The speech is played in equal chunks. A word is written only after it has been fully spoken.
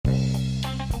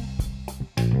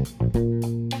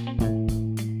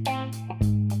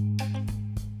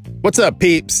What's up,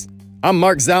 peeps? I'm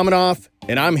Mark Zalmanoff,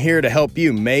 and I'm here to help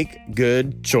you make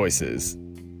good choices.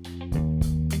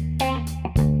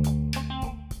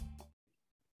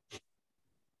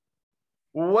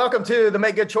 Welcome to the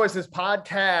Make Good Choices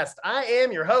podcast. I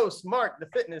am your host, Mark, the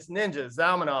Fitness Ninja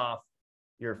Zalmanoff,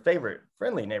 your favorite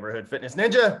friendly neighborhood fitness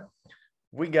ninja.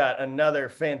 We got another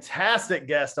fantastic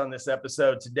guest on this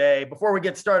episode today. Before we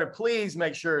get started, please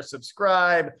make sure to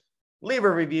subscribe, leave a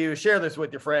review, share this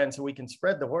with your friends so we can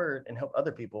spread the word and help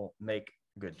other people make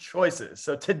good choices.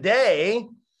 So today,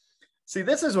 see,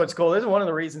 this is what's cool. This is one of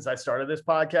the reasons I started this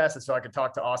podcast, is so I could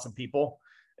talk to awesome people.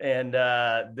 And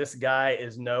this guy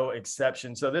is no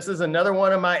exception. So this is another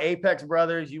one of my Apex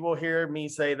brothers. You will hear me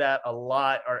say that a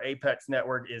lot. Our Apex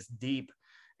network is deep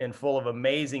and full of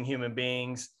amazing human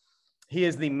beings. He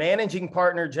is the managing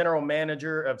partner, general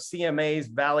manager of CMA's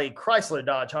Valley Chrysler,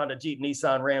 Dodge, Honda, Jeep,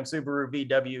 Nissan, Ram, Subaru,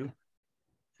 VW.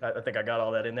 I think I got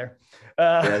all that in there.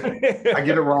 Yeah, I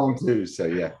get it wrong too. So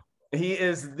yeah. He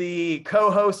is the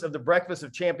co-host of the Breakfast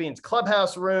of Champions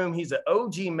Clubhouse Room. He's an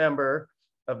OG member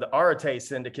of the Arate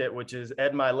Syndicate, which is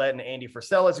Ed Milet and Andy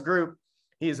Frisella's group.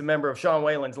 He is a member of Sean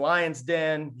Whalen's Lion's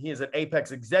Den. He is an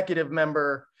Apex executive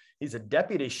member. He's a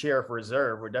deputy sheriff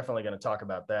reserve. We're definitely going to talk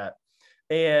about that.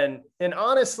 And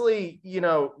honestly, you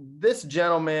know, this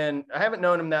gentleman, I haven't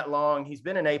known him that long. He's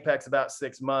been in Apex about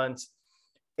 6 months.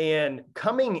 And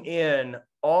coming in,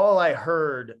 all I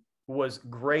heard was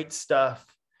great stuff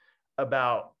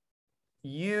about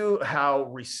you, how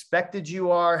respected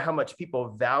you are, how much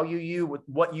people value you, with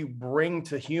what you bring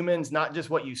to humans, not just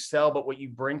what you sell, but what you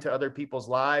bring to other people's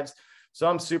lives. So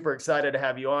I'm super excited to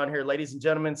have you on here. Ladies and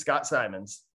gentlemen, Scott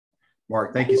Simons.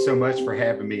 Mark, thank you so much for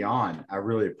having me on. I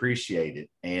really appreciate it.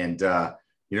 And,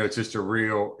 you know, it's just a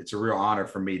real honor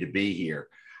for me to be here.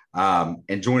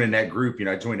 And joining that group, you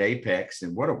know, I joined Apex,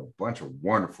 and what a bunch of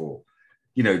wonderful,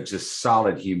 you know, just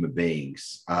solid human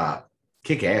beings,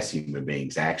 kick-ass human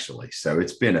beings, actually. So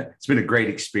it's been a great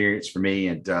experience for me.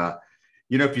 And,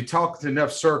 you know, if you talk to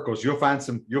enough circles, you'll find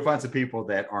some people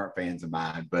that aren't fans of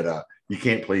mine, but you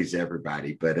can't please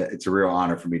everybody. But it's a real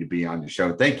honor for me to be on your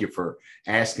show. Thank you for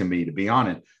asking me to be on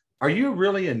it. Are you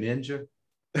really a ninja?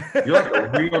 You're like a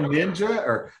real ninja,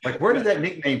 or like, where did that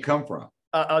nickname come from?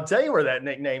 I'll tell you where that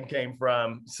nickname came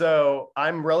from. So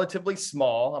I'm relatively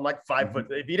small. I'm like 5 foot.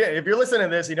 If you're listening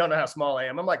to this, you don't know how small I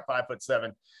am. I'm like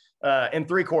 5'7" and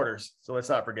 3/4. So let's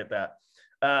not forget that.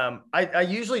 I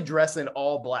usually dress in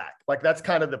all black. Like, that's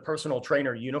kind of the personal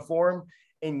trainer uniform.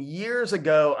 And years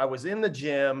ago, I was in the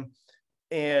gym,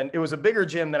 and it was a bigger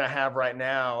gym than I have right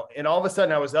now. And all of a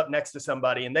sudden I was up next to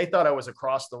somebody, and they thought I was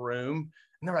across the room.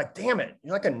 And they're like, damn it,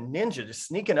 you're like a ninja, just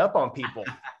sneaking up on people.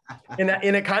 and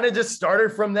it kind of just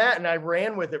started from that. And I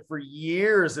ran with it for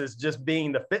years as just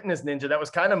being the fitness ninja. That was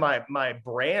kind of my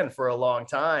brand for a long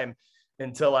time,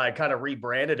 until I kind of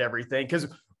rebranded everything. Because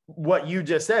what you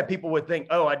just said, people would think,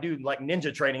 oh, I do like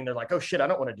ninja training. They're like, oh shit, I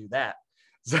don't want to do that.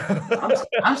 So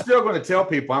I'm still going to tell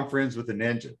people I'm friends with a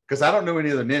ninja, because I don't know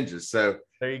any other ninjas. So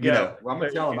there you go. You know, I'm going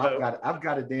to tell them I've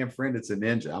got a damn friend that's a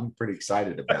ninja. I'm pretty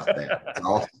excited about that. It's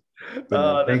awesome.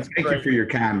 Thank you for your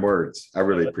kind words. I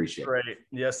really appreciate it. Great.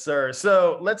 Yes, sir.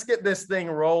 So let's get this thing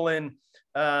rolling.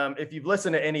 If you've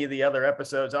listened to any of the other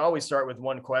episodes, I always start with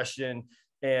one question,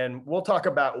 and we'll talk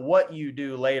about what you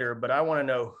do later, but I want to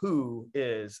know, who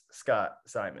is Scott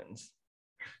Simons?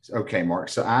 Okay, Mark.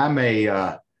 So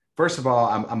first of all,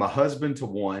 I'm a husband to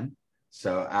one.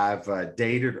 So I've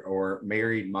dated or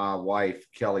married my wife,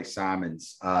 Kelly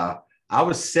Simons. I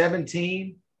was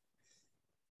 17.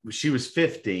 She was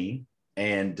 15,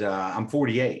 and I'm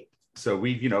 48. So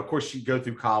we, you know, of course, you go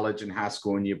through college and high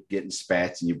school, and you get in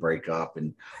spats and you break up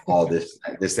and all this,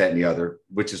 that, and the other,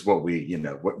 which is what we, you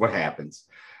know, what happens.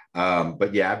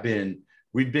 But yeah,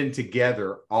 we've been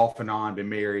together off and on, been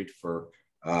married for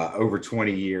over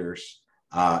 20 years.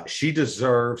 She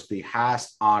deserves the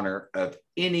highest honor of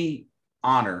any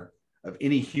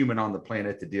human on the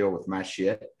planet to deal with my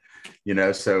shit, you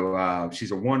know. So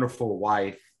she's a wonderful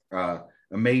wife,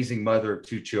 amazing mother of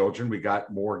 2 children. We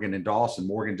got Morgan and Dawson.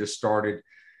 Morgan just started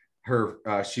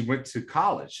she went to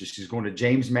college. She's going to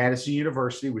James Madison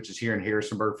University, which is here in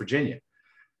Harrisonburg, Virginia.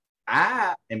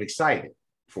 I am excited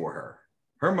for her.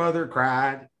 Her mother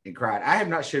cried and cried. I have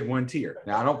not shed one tear.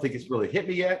 Now, I don't think it's really hit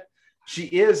me yet. She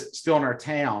is still in our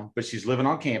town, but she's living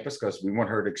on campus because we want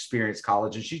her to experience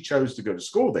college, and she chose to go to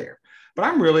school there. But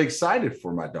I'm really excited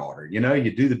for my daughter. You know,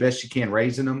 you do the best you can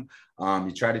raising them.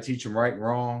 You try to teach them right and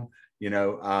wrong. You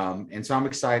know, and so I'm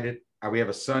excited. We have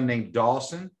a son named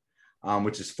Dawson,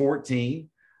 which is 14.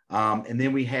 And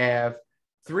then we have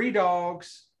 3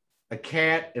 dogs, a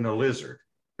cat, and a lizard.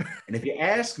 And if you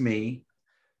ask me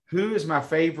who is my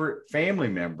favorite family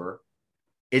member,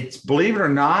 it's, believe it or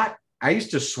not, I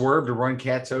used to swerve to run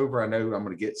cats over. I know I'm going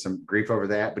to get some grief over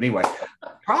that. But anyway,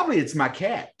 probably it's my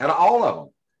cat out of all of them,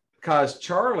 because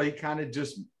Charlie kind of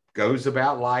just goes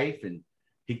about life and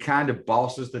he kind of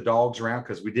bosses the dogs around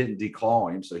because we didn't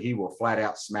declaw him. So he will flat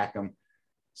out smack them.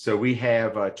 So we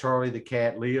have Charlie the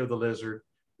cat, Leo the lizard.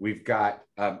 We've got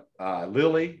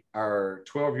Lily, our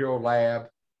 12-year-old lab,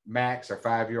 Max, our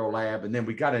 5-year-old lab. And then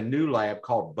we got a new lab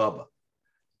called Bubba.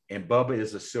 And Bubba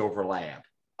is a silver lab.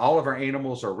 All of our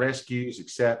animals are rescues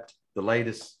except the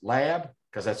latest lab,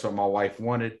 because that's what my wife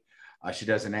wanted. She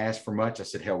doesn't ask for much. I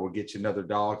said, hell, we'll get you another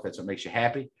dog if that's what makes you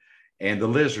happy. And the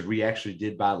lizard, we actually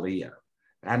did buy Leo.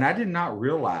 And I did not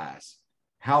realize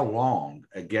how long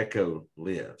a gecko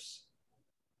lives.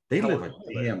 They live a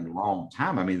damn long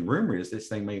time. I mean, the rumor is this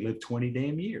thing may live 20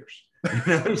 damn years.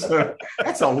 So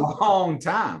that's a long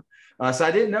time. So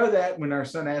I didn't know that when our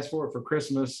son asked for it for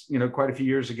Christmas, quite a few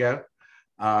years ago.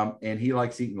 And he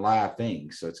likes eating live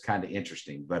things. So it's kind of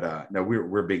interesting. But no,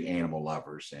 we're big animal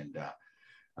lovers. And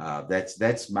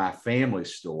that's my family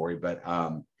story. But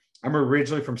I'm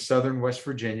originally from Southern West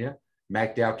Virginia,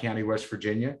 McDowell County, West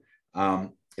Virginia.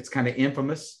 It's kind of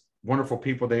infamous, wonderful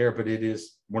people there, but it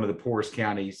is one of the poorest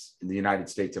counties in the United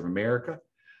States of America.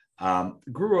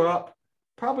 Grew up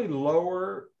probably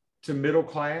lower to middle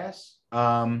class.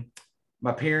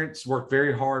 My parents worked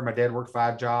very hard. My dad worked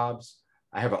 5 jobs.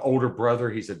 I have an older brother.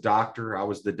 He's a doctor. I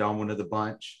was the dumb one of the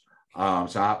bunch.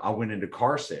 So I went into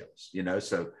car sales,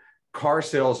 so car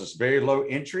sales is very low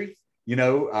entry,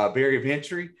 barrier of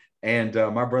entry. And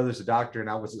my brother's a doctor and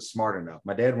I wasn't smart enough.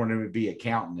 My dad wanted me to be an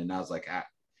accountant. And I was like,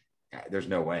 there's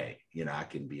no way, I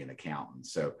can be an accountant.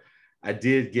 So I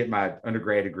did get my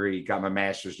undergrad degree, got my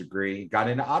master's degree, got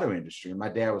into auto industry. And my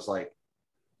dad was like,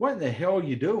 what in the hell are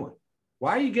you doing?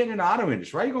 Why are you getting into auto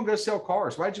industry? Why are you going to go sell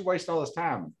cars? Why'd you waste all this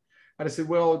time? I said,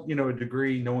 well, a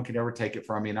degree, no one can ever take it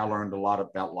from me. And I learned a lot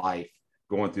about life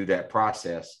going through that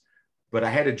process. But I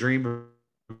had a dream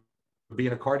of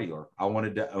being a car dealer. I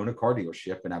wanted to own a car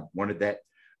dealership. And I wanted that.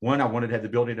 One, I wanted to have the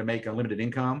ability to make unlimited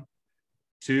income.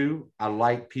 2, I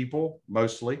like people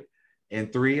mostly.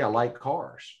 And 3, I like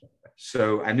cars.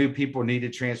 So I knew people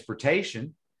needed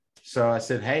transportation. So I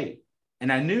said, hey,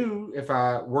 and I knew if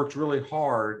I worked really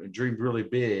hard and dreamed really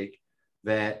big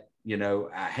that,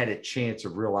 I had a chance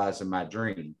of realizing my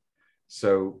dream.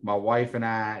 So my wife and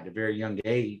I, at a very young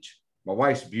age, my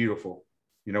wife's beautiful.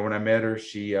 When I met her,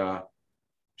 she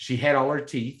had all her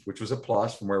teeth, which was a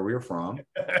plus from where we were from.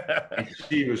 And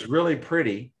she was really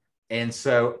pretty. And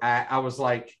so I was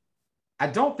like, I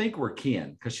don't think we're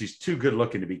kin because she's too good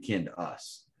looking to be kin to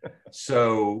us.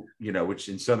 So, which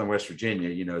in Southern West Virginia,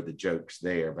 the jokes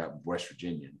there about West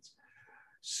Virginians.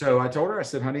 So I told her, I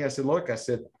said, honey, look,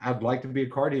 I'd like to be a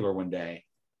car dealer one day.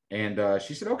 And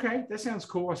she said, okay, that sounds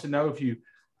cool. I said, no,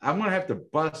 I'm going to have to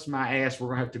bust my ass. We're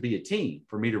going to have to be a team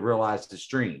for me to realize this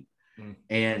dream.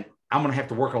 And I'm going to have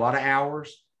to work a lot of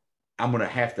hours. I'm going to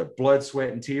have to blood,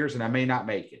 sweat, and tears, and I may not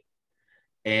make it.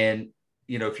 And,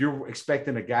 if you're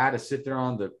expecting a guy to sit there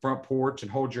on the front porch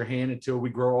and hold your hand until we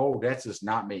grow old, that's just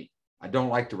not me. I don't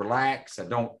like to relax.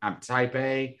 I'm type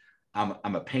A.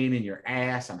 I'm a pain in your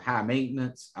ass. I'm high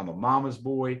maintenance. I'm a mama's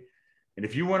boy. And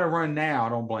if you want to run now, I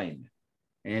don't blame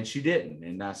you. And she didn't.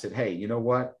 And I said, hey, you know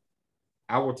what?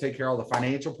 I will take care of all the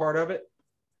financial part of it.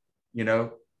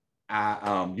 You'll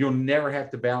never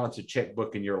have to balance a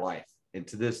checkbook in your life. And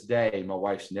to this day, my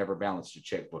wife's never balanced a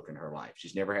checkbook in her life.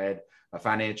 She's never had a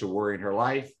financial worry in her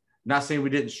life. Not saying we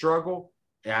didn't struggle.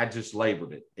 I just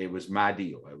labeled it. It was my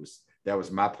deal. That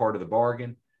was my part of the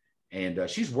bargain. And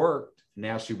she's worked.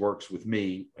 Now she works with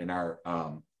me in our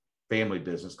family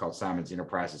business called Simon's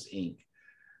Enterprises, Inc.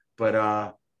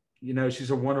 But,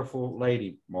 she's a wonderful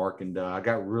lady, Mark. And I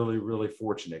got really, really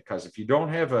fortunate because if you don't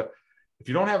have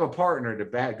a partner to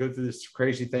go through this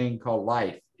crazy thing called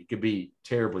life, it could be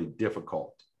terribly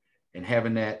difficult. And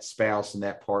having that spouse and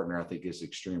that partner, I think, is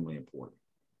extremely important.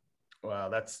 Wow,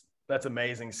 that's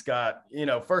amazing, Scott.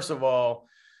 First of all,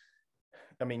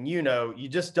 I mean, you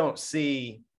just don't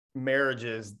see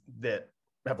marriages that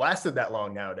have lasted that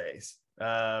long nowadays.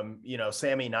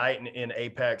 Sammy Knight in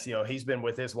Apex, he's been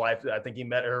with his wife. I think he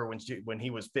met her when he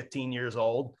was 15 years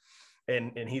old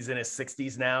and he's in his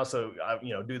 60s now. So,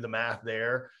 do the math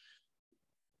there.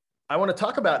 I want to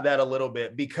talk about that a little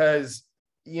bit because,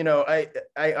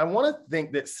 I want to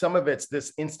think that some of it's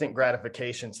this instant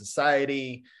gratification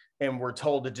society. And we're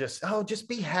told to just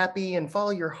be happy and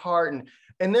follow your heart.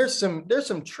 And there's some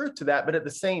truth to that. But at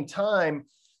the same time,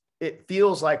 it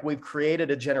feels like we've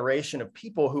created a generation of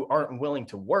people who aren't willing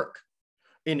to work.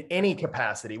 in any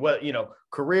capacity, what,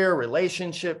 career,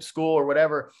 relationship, school, or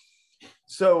whatever.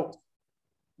 So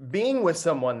being with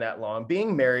someone that long,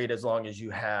 being married as long as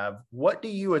you have, what do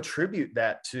you attribute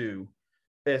that to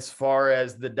as far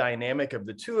as the dynamic of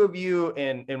the two of you,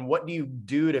 and what do you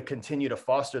do to continue to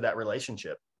foster that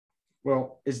relationship?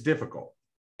 Well, it's difficult.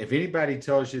 If anybody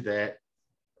tells you that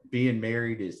being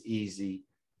married is easy,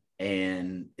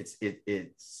 and it's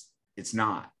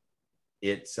not.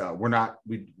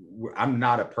 I'm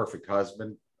not a perfect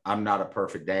husband. I'm not a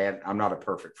perfect dad. I'm not a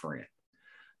perfect friend.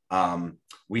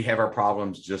 We have our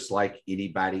problems just like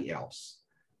anybody else,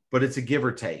 but it's a give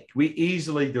or take.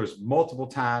 There was multiple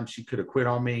times she could have quit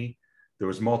on me. There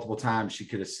was multiple times she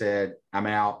could have said, I'm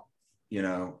out,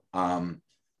 and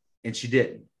she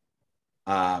didn't.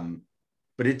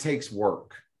 But it takes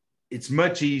work. It's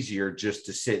much easier just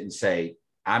to sit and say,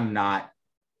 I'm not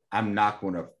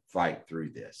going to fight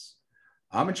through this.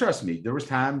 And trust me, there was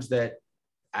times that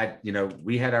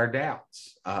we had our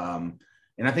doubts.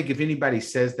 And I think if anybody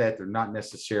says that, they're not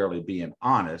necessarily being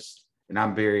honest. And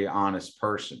I'm a very honest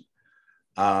person.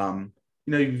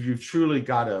 You've truly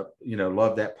got to,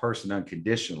 love that person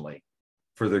unconditionally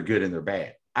for their good and their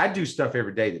bad. I do stuff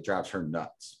every day that drives her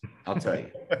nuts. I'll tell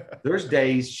you. There's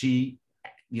days she,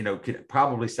 could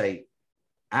probably say,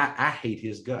 I hate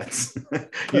his guts.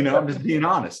 I'm just being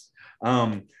honest.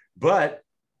 But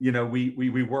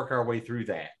we work our way through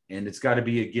that, and it's got to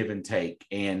be a give and take.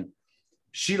 And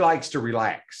she likes to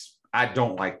relax. I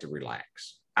don't like to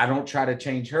relax. I don't try to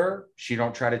change her. She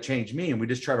don't try to change me. And we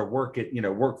just try to work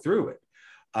through it.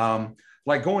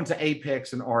 Like going to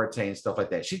Apex and Arte and stuff like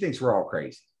that. She thinks we're all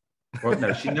crazy. Well,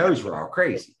 no, she knows we're all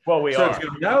crazy. Well, we are. So if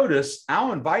you notice,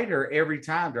 I'll invite her every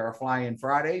time to our fly-in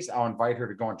Fridays. I'll invite her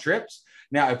to go on trips.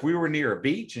 Now, if we were near a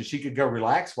beach and she could go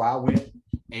relax while I went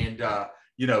and,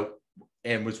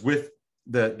 and was with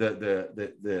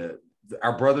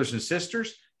our brothers and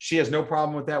sisters, she has no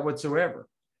problem with that whatsoever.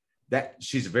 That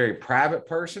she's a very private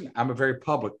person. I'm a very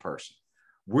public person.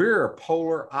 We're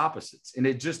polar opposites, and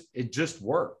it just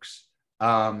works.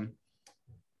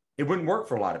 It wouldn't work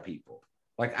for a lot of people.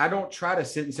 Like, I don't try to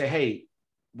sit and say, hey,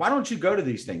 why don't you go to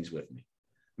these things with me?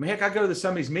 I mean, heck, I go to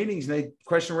some of these meetings and they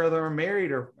question whether I'm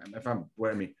married or if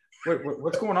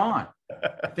what's going on?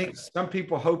 I think some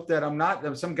people hope that I'm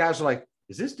not. Some guys are like,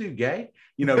 is this dude gay?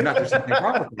 Not there's something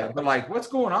wrong with that, but like, what's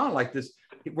going on? Like this,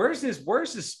 where's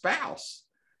his spouse?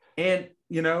 And,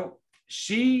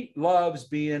 she loves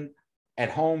being at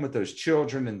home with those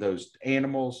children and those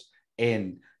animals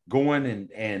and going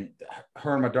and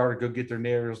her and my daughter go get their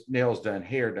nails done,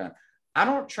 hair done. I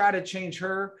don't try to change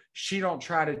her. She don't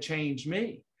try to change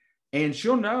me. And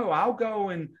she'll know I'll go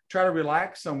and try to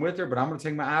relax some with her, but I'm going to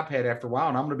take my iPad after a while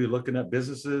and I'm going to be looking up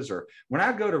businesses. Or when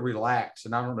I go to relax,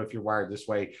 and I don't know if you're wired this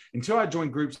way, until I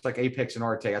joined groups like Apex and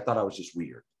Arte, I thought I was just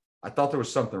weird. I thought there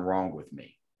was something wrong with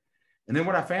me. And then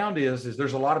what I found is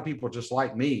there's a lot of people just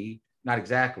like me, not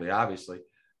exactly, obviously,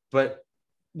 but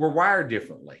we're wired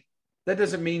differently. That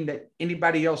doesn't mean that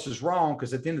anybody else is wrong,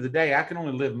 because at the end of the day, I can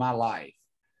only live my life.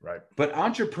 Right. But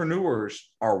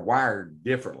entrepreneurs are wired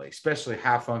differently, especially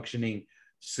high functioning,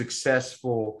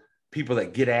 successful people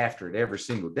that get after it every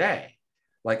single day.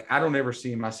 Like, I don't ever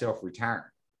see myself retiring.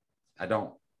 I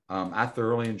don't. I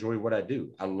thoroughly enjoy what I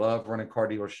do. I love running car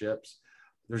dealerships.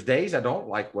 There's days I don't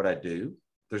like what I do.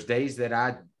 There's days that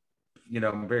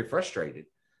I'm very frustrated.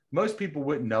 Most people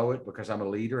wouldn't know it because I'm a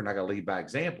leader and I got to lead by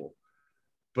example.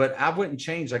 But I wouldn't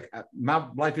change. Like, my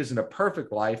life isn't a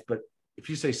perfect life, but if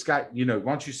you say, Scott, why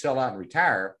don't you sell out and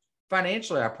retire?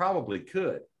 Financially, I probably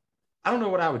could. I don't know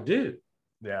what I would do.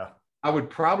 Yeah. I would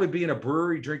probably be in a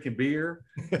brewery drinking beer.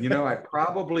 I'd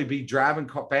probably be driving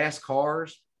fast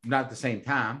cars, not at the same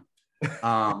time.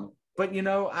 But,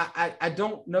 I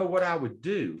don't know what I would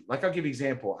do. Like, I'll give you an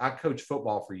example. I coached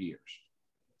football for years.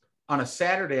 On a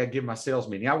Saturday, I give my sales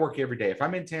meeting. I work every day. If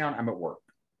I'm in town, I'm at work.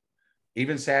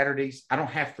 Even Saturdays, I don't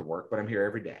have to work, but I'm here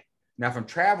every day. Now, if I'm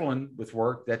traveling with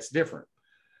work, that's different.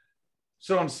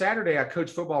 So on Saturday, I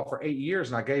coached football for 8 years,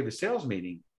 and I gave a sales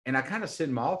meeting, and I kind of sit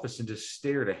in my office and just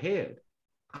stared ahead.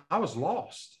 I was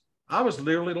lost. I was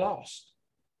literally lost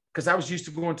because I was used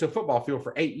to going to a football field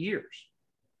for 8 years.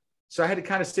 So I had to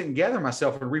kind of sit and gather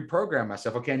myself and reprogram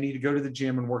myself. Okay, I need to go to the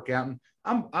gym and work out. And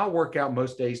I'll work out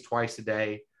most days twice a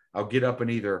day. I'll get up and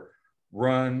either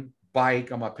run,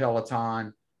 bike on my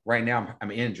Peloton. Right now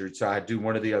I'm injured, so I do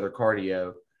one or the other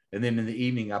cardio. And then in the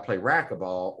evening, I play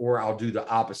racquetball, or I'll do the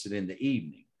opposite in the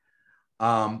evening.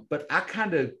 But I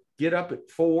kind of get up at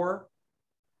 4,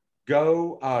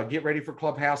 go get ready for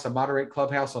Clubhouse. I moderate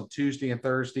Clubhouse on Tuesday and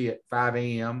Thursday at 5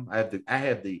 a.m. I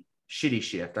have the shitty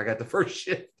shift. I got the first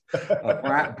shift.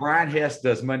 Brian Hess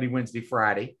does Monday, Wednesday,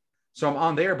 Friday. So I'm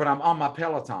on there, but I'm on my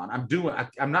Peloton.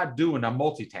 I'm not doing, I'm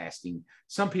multitasking.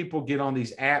 Some people get on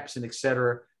these apps and et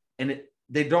cetera, and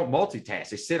they don't multitask.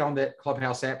 They sit on that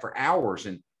Clubhouse app for hours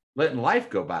and letting life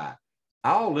go by.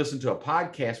 I'll listen to a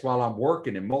podcast while I'm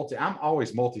working and I'm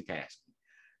always multitasking.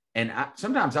 And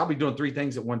sometimes I'll be doing 3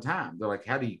 things at one time. They're like,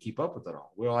 how do you keep up with it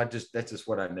all? Well, that's just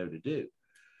what I know to do.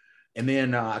 And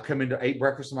then I come into eat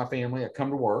breakfast with my family. I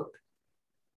come to work.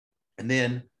 And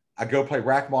then I go play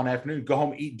racquetball in the afternoon, go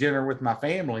home, eat dinner with my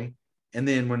family. And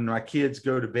then when my kids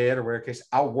go to bed or whatever case,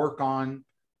 I'll work on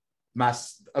my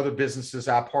other businesses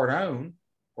I part own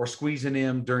or squeezing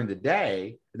them during the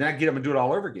day. And then I get them and do it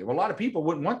all over again. Well, a lot of people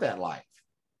wouldn't want that life.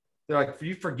 They're like,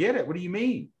 you forget it. What do you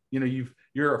mean?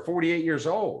 You're 48 years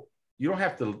old. You don't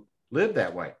have to live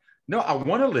that way. No, I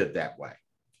want to live that way.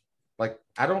 Like,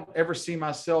 I don't ever see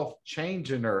myself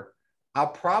changing, or I'll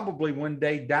probably one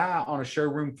day die on this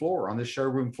showroom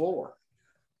floor.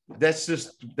 That's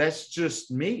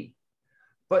just me.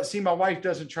 But see, my wife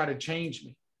doesn't try to change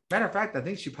me. Matter of fact, I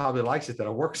think she probably likes it that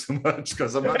I work so much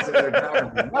because I'm not sitting there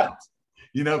driving me nuts.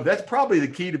 That's probably the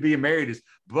key to being married is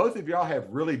both of y'all have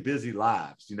really busy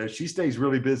lives. She stays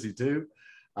really busy too.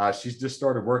 She's just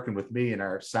started working with me in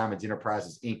our Simons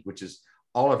Enterprises, Inc., which is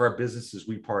all of our businesses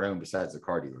we part own besides the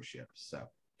car dealerships. So,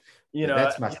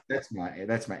 that's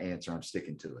my answer. I'm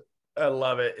sticking to it. I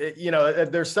love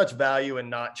it. There's such value in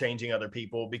not changing other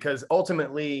people, because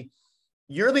ultimately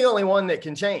you're the only one that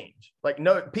can change. Like,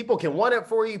 no, people can want it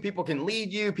for you. People can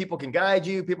lead you. People can guide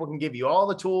you. People can give you all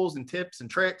the tools and tips and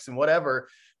tricks and whatever.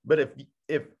 But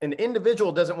if an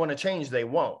individual doesn't want to change, they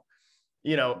won't.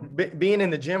 Being in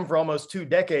the gym for almost 2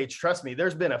 decades, trust me,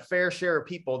 there's been a fair share of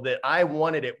people that I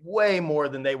wanted it way more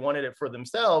than they wanted it for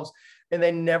themselves, and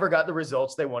they never got the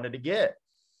results they wanted to get.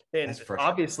 And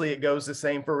obviously it goes the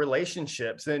same for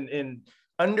relationships, and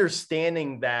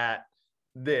understanding that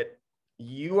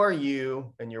you are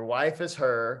you and your wife is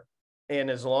her. And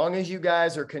as long as you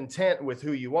guys are content with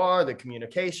who you are, the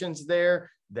communication's there,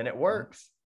 then it works.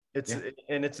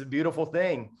 And it's a beautiful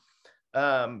thing.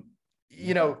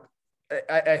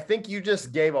 I think you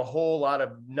just gave a whole lot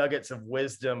of nuggets of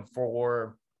wisdom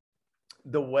for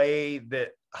the way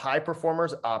that high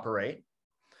performers operate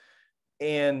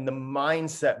and the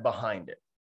mindset behind it.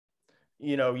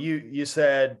 You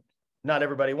said not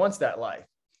everybody wants that life,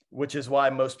 which is why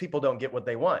most people don't get what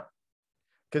they want,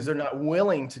 because they're not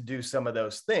willing to do some of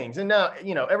those things. And now,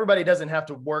 everybody doesn't have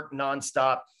to work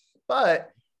nonstop, but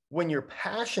when you're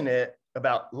passionate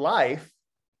about life,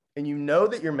 and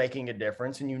that you're making a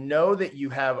difference, and that you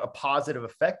have a positive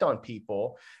effect on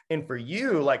people. And for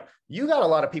you, like, you got a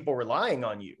lot of people relying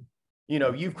on you.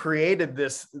 You've created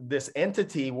this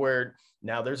entity where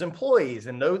now there's employees,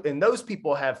 and those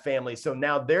people have families. So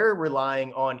now they're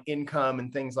relying on income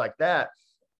and things like that.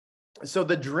 So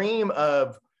the dream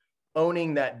of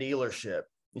owning that dealership,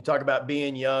 you talk about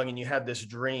being young and you had this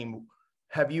dream.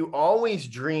 Have you always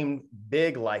dreamed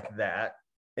big like that?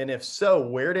 And if so,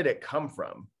 where did it come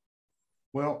from?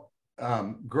 Well,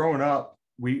 growing up,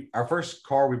 our first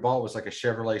car we bought was like a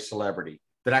Chevrolet Celebrity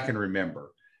that I can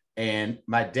remember. And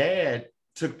my dad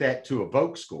took that to a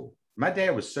Vogue school. My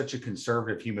dad was such a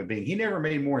conservative human being. He never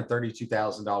made more than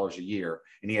 $32,000 a year,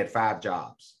 and he had 5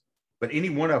 jobs. But any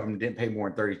one of them didn't pay more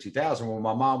than $32,000. Well,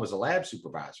 my mom was a lab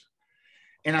supervisor.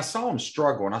 And I saw them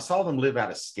struggle, and I saw them live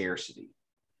out of scarcity,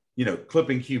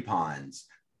 clipping coupons,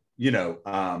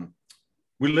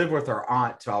 we lived with our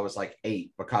aunt till I was like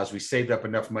 8 because we saved up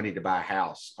enough money to buy a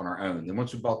house on our own. Then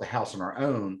once we bought the house on our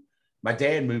own, my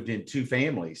dad moved in 2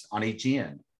 families on each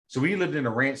end. So we lived in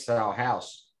a ranch style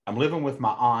house. I'm living with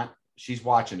my aunt. She's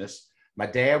watching us. My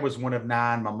dad was one of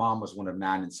 9. My mom was one of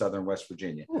 9 in Southern West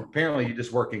Virginia. Apparently you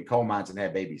just work in coal mines and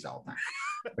have babies all the time.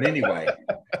 But anyway,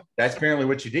 that's apparently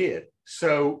what you did.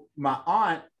 So my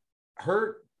aunt,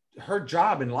 her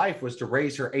job in life was to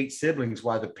raise her 8 siblings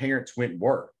while the parents went and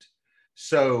worked.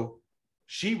 So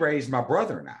she raised my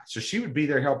brother and I. So she would be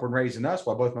there helping raising us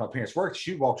while both my parents worked.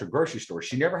 She walked to a grocery store.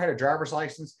 She never had a driver's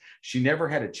license. She never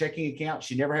had a checking account.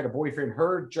 She never had a boyfriend.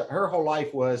 Her whole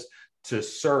life was to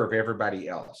serve everybody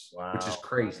else, which is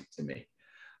crazy to me.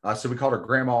 So we called her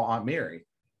Grandma Aunt Mary.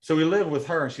 So we lived with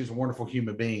her, and she was a wonderful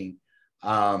human being.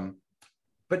 But,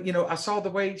 I saw the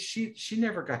way she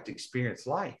never got to experience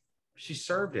life. She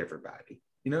served everybody,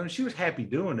 and she was happy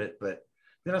doing it, but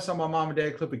then I saw my mom and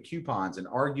dad clipping coupons and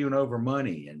arguing over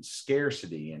money and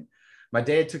scarcity. And my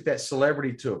dad took that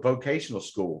Celebrity to a vocational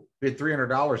school, bid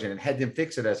 $300 in it, and had them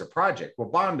fix it as a project. Well,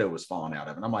 Bondo was falling out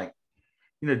of it. And I'm like,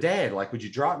 Dad, like, would you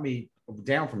drop me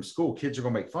down from school? Kids are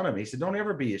going to make fun of me. He said, don't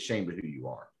ever be ashamed of who you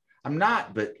are. I'm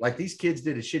not, but like, these kids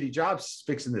did a shitty job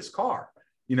fixing this car.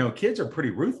 Kids are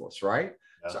pretty ruthless, right?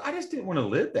 So I just didn't want to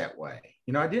live that way.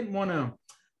 I didn't want to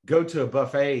go to a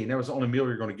buffet and that was the only meal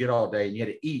you're going to get all day and you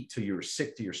had to eat till you were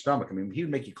sick to your stomach. I mean, he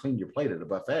would make you clean your plate at a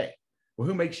buffet. Well,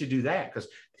 who makes you do that? Because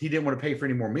he didn't want to pay for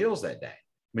any more meals that day.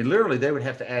 I mean, literally, they would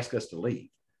have to ask us to leave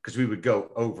because we would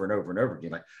go over and over and over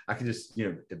again. Like I could just,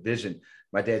 envision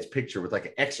my dad's picture with like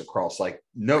an X across, like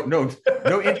no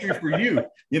entry for you.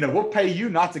 We'll pay you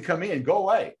not to come in. Go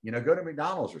away. Go to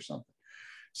McDonald's or something.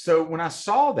 So when I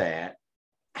saw that,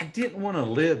 I didn't want to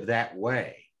live that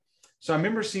way. So I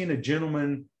remember seeing a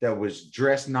gentleman that was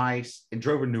dressed nice and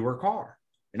drove a newer car.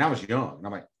 And I was young. And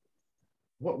I'm like,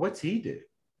 what's he do?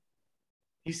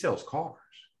 He sells cars.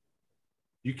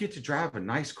 You get to drive a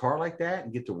nice car like that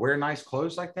and get to wear nice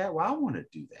clothes like that. Well, I want to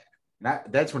do that.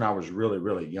 And that's when I was really,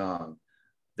 really young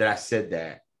that I said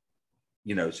that,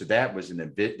 so that was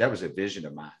a vision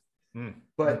of mine.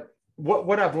 But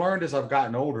what I've learned as I've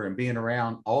gotten older and being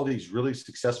around all these really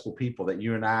successful people that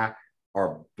you and I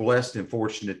are blessed and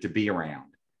fortunate to be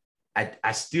around,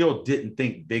 I still didn't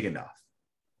think big enough.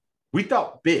 We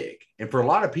thought big. And for a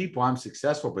lot of people, I'm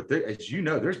successful, but as you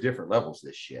know, there's different levels of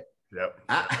this shit. Yep.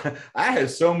 I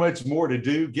have so much more to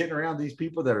do getting around these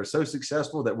people that are so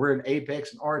successful that we're in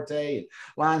Apex and Arte and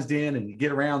Lions Den, and you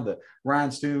get around the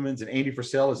Ryan Stumans and Andy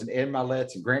Frisellas and Ed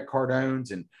Milet's and Grant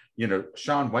Cardones and,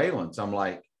 Sean Whalen's. I'm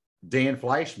like, Dan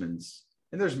Fleischman's,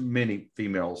 and there's many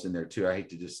females in there too. I hate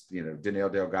to just,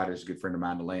 Danelle Delgado is a good friend of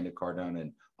mine, Elena Cardone,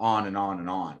 and on and on and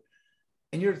on.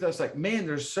 And you're just like, man,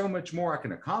 there's so much more I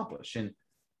can accomplish. And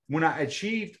when I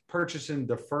achieved purchasing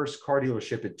the first car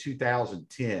dealership in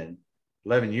 2010,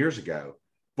 11 years ago,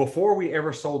 before we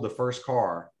ever sold the first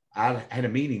car, I had a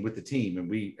meeting with the team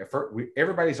and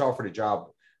everybody's offered a job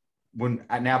when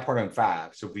I now part own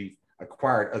 5. So we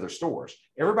acquired other stores.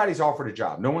 Everybody's offered a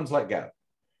job. No one's let go.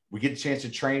 We get a chance to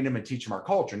train them and teach them our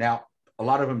culture. Now, a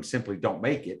lot of them simply don't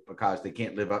make it because they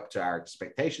can't live up to our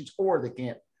expectations or they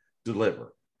can't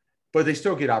deliver. But they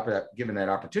still get given that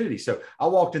opportunity. So I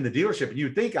walked in the dealership and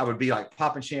you'd think I would be like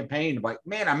popping champagne, like,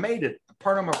 man, I made it.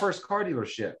 Part of my first car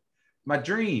dealership. My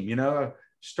dream,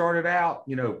 started out,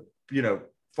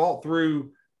 fought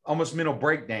through almost mental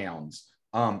breakdowns,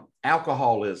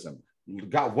 alcoholism,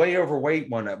 got way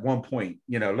overweight at one point,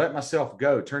 let myself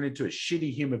go, turned into a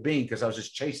shitty human being because I was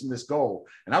just chasing this goal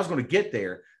and I was going to get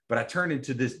there. But I turned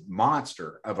into this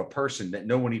monster of a person that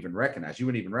no one even recognized. You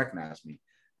wouldn't even recognize me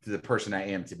to the person I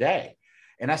am today.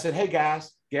 And I said, hey,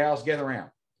 guys, gals, gather around.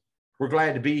 We're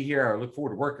glad to be here. I look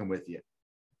forward to working with you.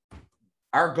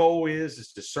 Our goal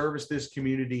is to service this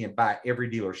community and buy every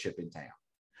dealership in town.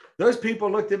 Those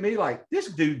people looked at me like, this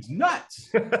dude's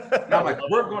nuts. And I'm like,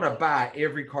 we're going to buy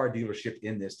every car dealership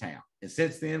in this town. And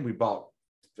since then,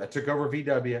 I took over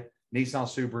VW, Nissan,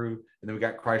 Subaru, and then we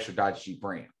got Chrysler, Dodge, Jeep,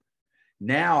 Ram.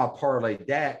 Now I parlayed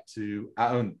that I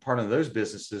own part of those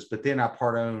businesses, but then I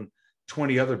part own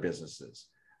 20 other businesses.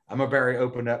 I'm about to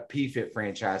open up PFIT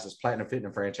franchises, Platinum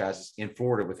Fitness franchises in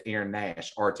Florida with Aaron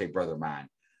Nash, Arte brother of mine.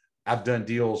 I've done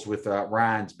deals with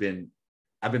Ryan's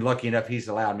I've been lucky enough. He's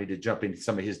allowed me to jump into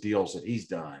some of his deals that he's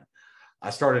done.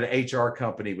 I started an HR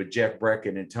company with Jeff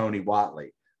Brecken and Tony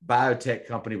Watley, biotech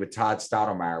company with Todd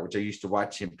Stottlemyre, which I used to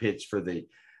watch him pitch for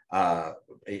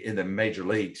in the major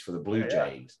leagues for the Blue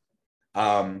Jays.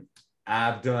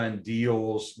 I've done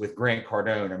deals with Grant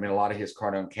Cardone. I'm in a lot of his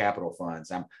Cardone Capital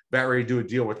funds. I'm about ready to do a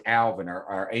deal with Alvin,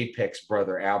 our Apex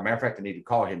brother, Al. Matter of fact, I need to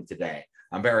call him today.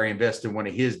 I'm about ready to invest in one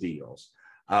of his deals.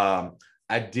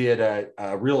 I did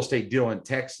a real estate deal in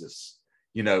Texas,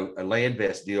 a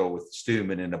LandVest deal with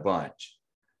Stuman and a bunch.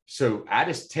 So I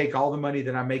just take all the money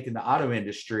that I make in the auto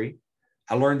industry.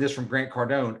 I learned this from Grant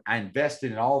Cardone. I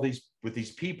invested in all these with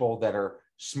these people that are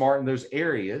smart in those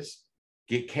areas,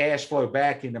 get cash flow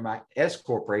back into my S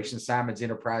corporation, Simon's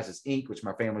Enterprises, Inc., which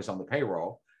my family's on the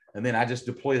payroll. And then I just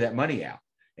deploy that money out.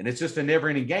 And it's just a never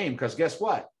ending game because guess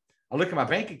what? I look at my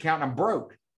bank account and I'm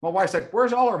broke. My wife's like,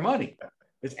 where's all our money?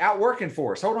 It's out working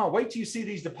for us. Hold on. Wait till you see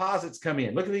these deposits come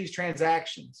in. Look at these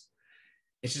transactions.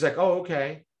 And she's like, oh,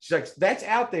 okay. She's like, that's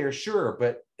out there. Sure.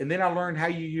 And then I learned how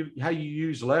you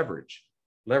use leverage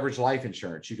life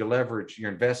insurance. You can leverage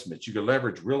your investments. You can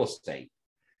leverage real estate.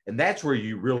 And that's where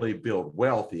you really build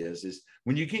wealth is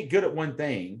when you get good at one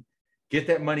thing, get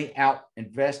that money out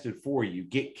invested for you,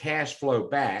 get cash flow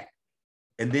back.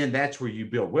 And then that's where you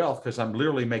build wealth because I'm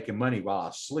literally making money while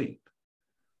I sleep.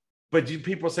 But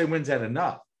people say, when's that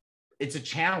enough? It's a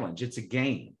challenge. It's a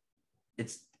game.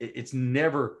 It's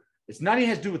not even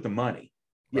has to do with the money.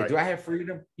 Yeah. Right. Do I have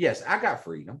freedom? Yes, I got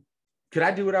freedom. Could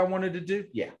I do what I wanted to do?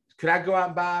 Yeah. Could I go out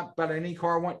and buy any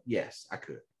car I want? Yes, I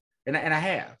could. And I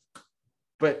have.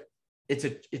 But it's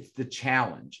the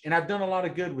challenge. And I've done a lot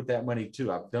of good with that money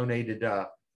too. I've donated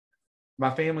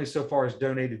my family so far has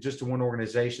donated just to one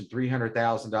organization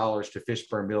 $300,000 to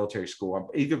Fishburne Military School. I'm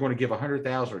either going to give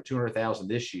 100,000 or 200,000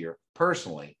 this year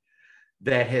personally.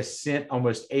 That has sent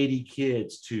almost 80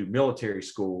 kids to military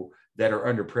school that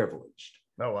are underprivileged.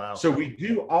 Oh, wow. So we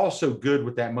do also good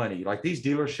with that money. Like these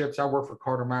dealerships, I work for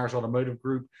Carter Myers Automotive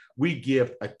Group. We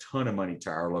give a ton of money to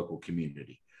our local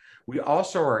community. We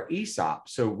also are ESOP.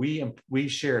 So we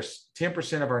share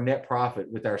 10% of our net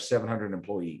profit with our 700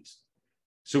 employees.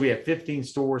 So we have 15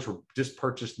 stores. We're just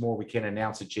purchased more. We can't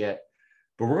announce it yet,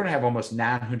 but we're going to have almost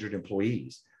 900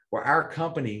 employees where our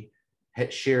company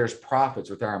shares profits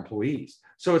with our employees.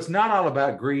 So it's not all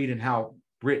about greed and how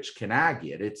rich can I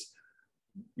get. It's,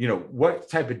 what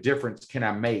type of difference can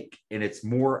I make? And it's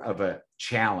more of a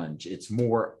challenge. It's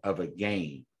more of a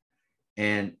game.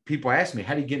 And people ask me,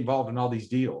 how do you get involved in all these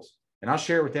deals? And I'll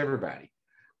share it with everybody.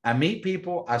 I meet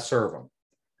people, I serve them.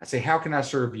 I say, how can I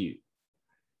serve you?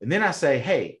 And then I say,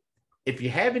 hey, if you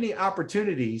have any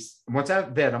opportunities, once I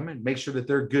vet them and make sure that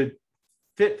they're a good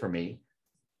fit for me,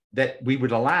 that we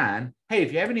would align. Hey,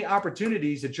 if you have any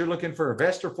opportunities that you're looking for an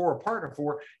investor for, a partner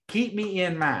for, keep me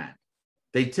in mind.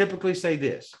 They typically say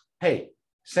this, hey,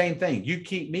 same thing, you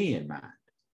keep me in mind.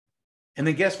 And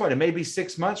then guess what? It may be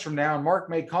 6 months from now, and Mark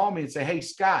may call me and say, hey,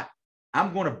 Scott,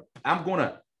 I'm going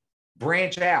to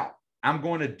branch out. I'm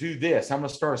going to do this. I'm going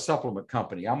to start a supplement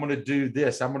company. I'm going to do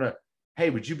this. Hey,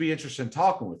 would you be interested in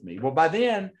talking with me? Well, by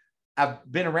then, I've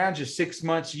been around you 6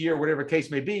 months, a year, whatever the case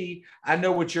may be. I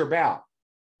know what you're about.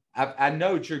 I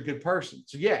know that you're a good person.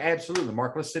 So yeah, absolutely,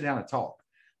 Mark, let's sit down and talk.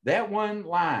 That one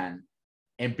line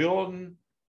and building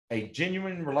a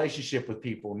genuine relationship with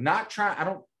people,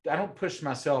 I don't push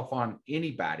myself on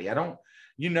anybody.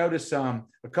 You notice a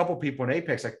couple of people in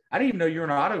Apex, like, I didn't even know you're in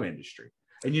the auto industry.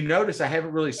 And you notice I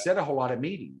haven't really said a whole lot of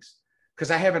meetings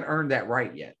because I haven't earned that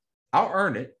right yet. I'll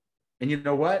earn it. And you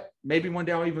know what? Maybe one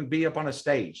day I'll even be up on a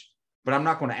stage, but I'm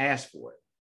not going to ask for it.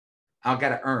 I've got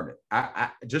to earn it.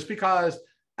 I just because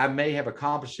I may have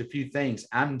accomplished a few things,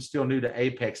 I'm still new to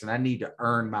Apex and I need to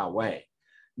earn my way.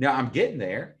 Now I'm getting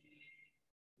there.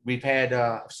 We've had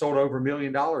sold over $1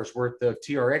 million worth of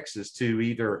TRXs to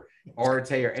either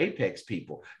Arete or Apex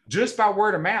people just by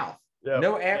word of mouth. Yep.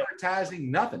 No advertising,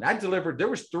 nothing. There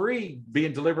was 3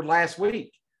 being delivered last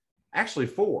week. Actually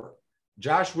 4.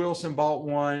 Josh Wilson bought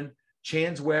one.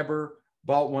 Chance Weber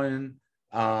bought one.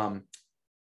 I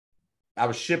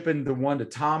was shipping the one to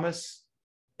Thomas.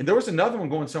 And there was another one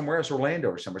going somewhere else, Orlando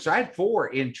or somewhere. So I had 4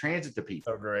 in transit to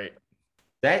people. Oh, great.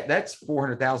 That's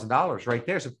 $400,000 right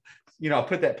there. So, I'll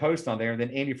put that post on there, and then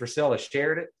Andy Frisella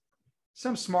shared it.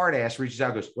 Some smart ass reaches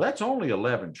out and goes, well, that's only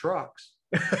 11 trucks.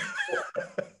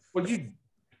 Well,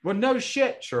 no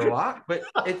shit, Sherlock, but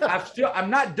I'm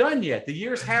not done yet. The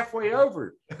year's halfway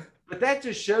over. But that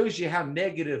just shows you how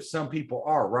negative some people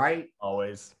are, right?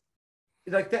 Always.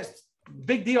 Like, that's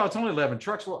big deal. It's only 11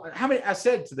 trucks. Well, how many? I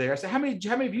said how many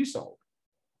have you sold?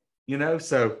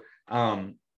 So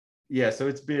so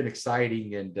it's been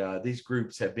exciting, and these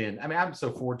groups have been. I'm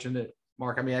so fortunate,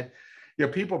 Mark.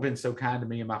 People have been so kind to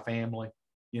me and my family.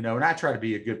 And I try to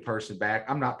be a good person back.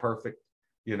 I'm not perfect.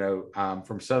 I'm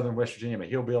from Southern West Virginia. I'm a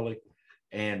hillbilly,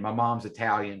 and my mom's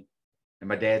Italian, and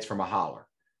my dad's from a holler.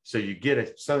 So you get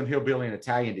a Southern hillbilly and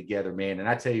Italian together, man. And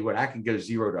I tell you what, I can go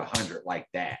 0 to 100 like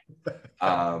that.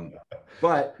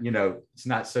 But it's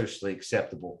not socially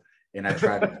acceptable. And I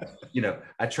try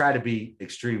to, be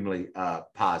extremely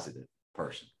positive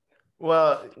person.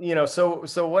 Well,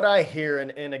 so what I hear,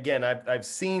 and again, I've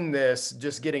seen this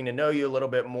just getting to know you a little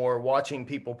bit more, watching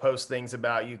people post things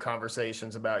about you,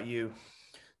 conversations about you.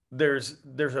 There's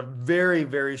a very,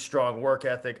 very strong work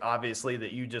ethic, obviously,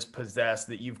 that you just possess,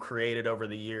 that you've created over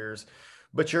the years,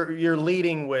 but you're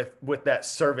leading with that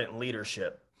servant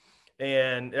leadership.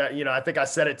 And, I think I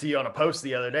said it to you on a post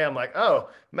the other day. I'm like, oh,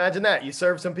 imagine that. You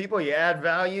serve some people, you add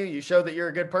value, you show that you're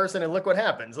a good person, and look what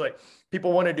happens. Like,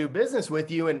 people want to do business with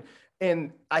you.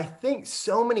 And I think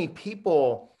so many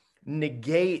people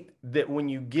negate that when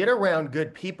you get around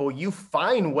good people, you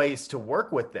find ways to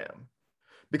work with them.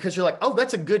 Because you're like, oh,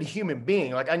 that's a good human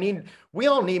being. Like, we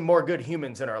all need more good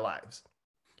humans in our lives.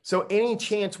 So any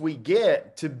chance we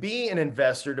get to be an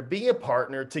investor, to be a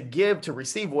partner, to give, to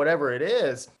receive, whatever it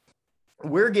is,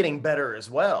 we're getting better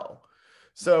as well.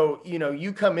 So,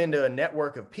 you come into a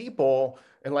network of people,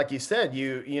 and like you said,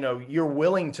 you're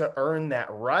willing to earn that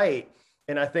right.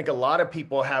 And I think a lot of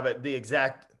people have it the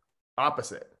exact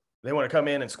opposite. They want to come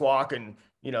in and squawk and,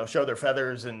 show their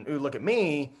feathers and, ooh, look at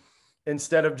me,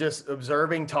 instead of just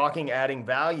observing, talking, adding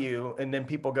value. And then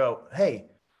people go,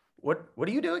 hey, what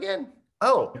do you do again?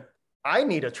 Oh, I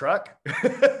need a truck,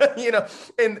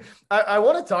 and I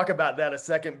want to talk about that a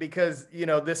second because,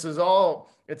 this is all,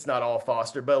 it's not all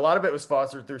fostered, but a lot of it was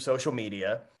fostered through social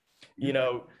media. You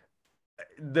know,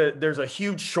 there's a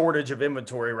huge shortage of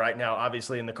inventory right now,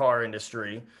 obviously in the car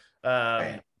industry.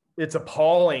 It's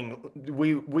appalling.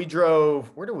 We drove,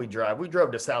 where did we drive? We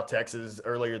drove to South Texas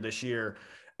earlier this year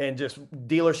and just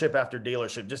dealership after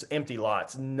dealership, just empty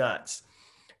lots, nuts.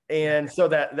 And so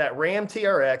that Ram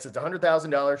TRX, it's a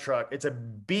 $100,000 truck. It's a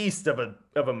beast of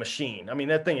a machine. I mean,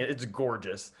 that thing, it's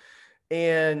gorgeous.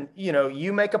 And,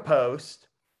 you make a post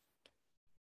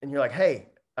and you're like, hey,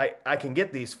 I can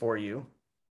get these for you.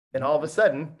 And all of a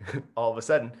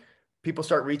sudden, people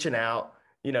start reaching out.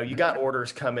 You got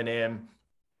orders coming in.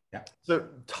 Yeah. So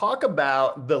talk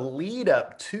about the lead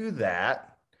up to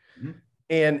that. Mm-hmm.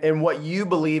 And what you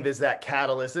believe is that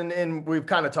catalyst. And we've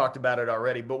kind of talked about it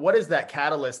already, but what is that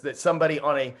catalyst that somebody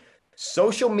on a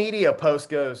social media post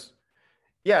goes,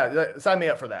 yeah, sign me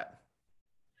up for that?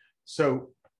 So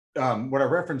what I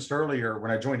referenced earlier,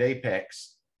 when I joined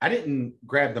Apex, I didn't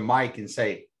grab the mic and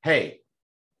say, hey,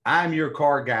 I'm your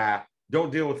car guy.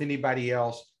 Don't deal with anybody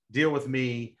else. Deal with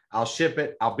me. I'll ship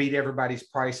it. I'll beat everybody's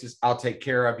prices. I'll take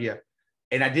care of you.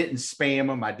 And I didn't spam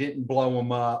them. I didn't blow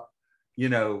them up.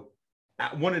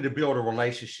 I wanted to build a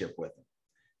relationship with them.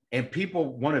 And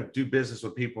people want to do business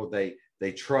with people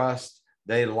they trust,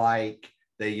 they like,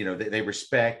 they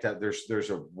respect. There's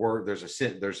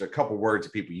a couple words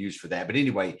that people use for that. But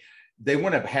anyway, they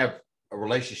want to have a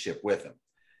relationship with them.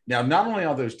 Now, not only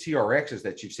are those TRXs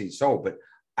that you've seen sold, but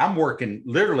I'm working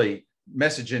literally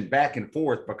messaging back and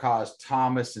forth because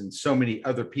Thomas and so many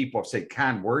other people have said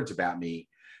kind words about me.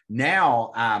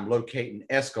 Now I'm locating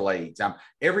Escalades.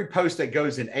 Every post that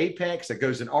goes in Apex, that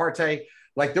goes in Arte,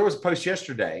 like there was a post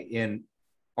yesterday in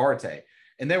Arte,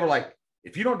 and they were like,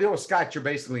 if you don't deal with Scott, you're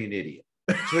basically an idiot.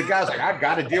 So the guy's like, I've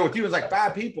got to deal with you. It was like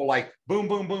 5 people, like boom,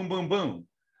 boom, boom, boom, boom.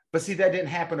 But see, that didn't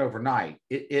happen overnight.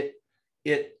 It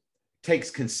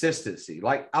takes consistency.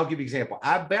 Like I'll give you an example.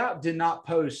 I about did not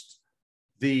post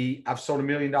I've sold $1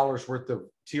 million worth of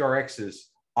TRXs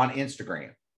on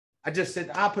Instagram. I just said,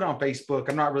 I'll put it on Facebook.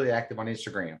 I'm not really active on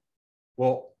Instagram.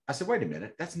 Well, I said, wait a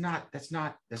minute. That's not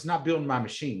building my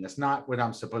machine. That's not what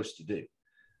I'm supposed to do.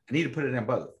 I need to put it on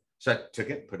both. So I took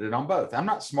it, put it on both. I'm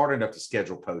not smart enough to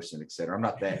schedule posts and et cetera. I'm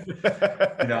not that,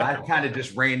 I kind of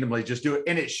just randomly just do it.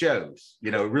 And it shows,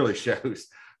 it really shows.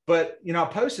 But, I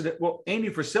posted it. Well, Andy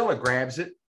Frisella grabs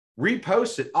it,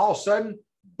 reposts it. All of a sudden,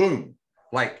 boom.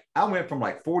 Like I went from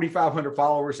like 4,500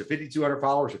 followers to 5,200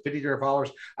 followers to 5,300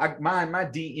 followers. My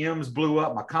DMs blew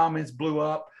up. My comments blew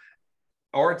up.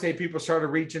 Arte people started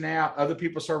reaching out. Other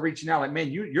people started reaching out like,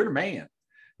 man, you're the man.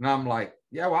 And I'm like,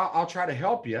 yeah, well, I'll try to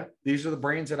help you. These are the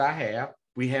brands that I have.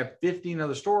 We have 15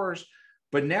 other stores,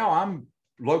 but now I'm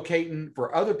locating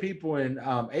for other people in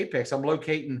Apex. I'm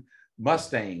locating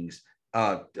Mustangs,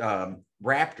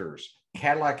 Raptors,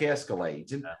 Cadillac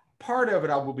Escalades. And part of it,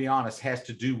 I will be honest, has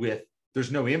to do with there's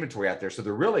no inventory out there. So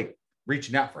they're really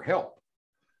reaching out for help.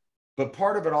 But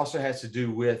part of it also has to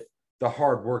do with the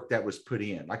hard work that was put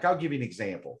in. Like I'll give you an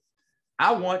example.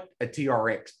 I want a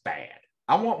TRX bad.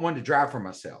 I want one to drive for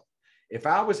myself. If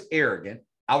I was arrogant,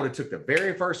 I would have took the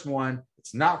very first one.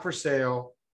 It's not for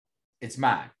sale. It's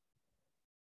mine.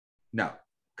 No,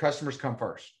 customers come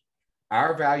first.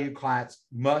 Our value clients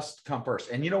must come first.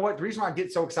 And you know what? The reason why I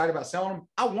get so excited about selling them,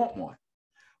 I want one.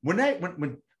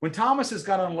 When Thomas's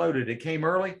got unloaded, it came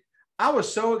early. I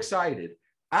was so excited.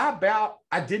 I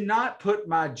did not put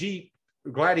my Jeep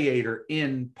Gladiator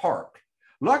in park.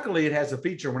 Luckily, it has a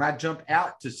feature when I jumped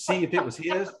out to see if it was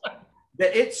his,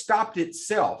 that it stopped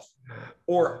itself,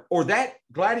 or that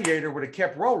Gladiator would have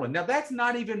kept rolling. Now, that's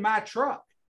not even my truck.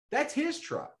 That's his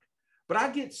truck. But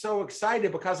I get so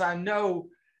excited because I know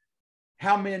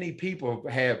how many people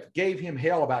have gave him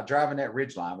hell about driving that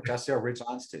Ridgeline, which I sell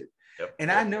Ridgelines to. Yep.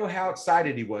 And I know how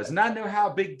excited he was. And I know how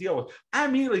big deal it was. I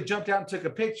immediately jumped out and took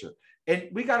a picture. And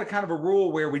we got a kind of a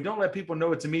rule where we don't let people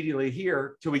know it's immediately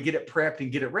here till we get it prepped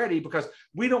and get it ready, because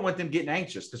we don't want them getting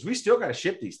anxious, because we still got to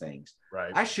ship these things.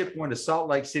 Right. I shipped one to Salt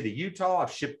Lake City, Utah.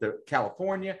 I've shipped to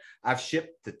California. I've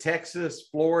shipped to Texas,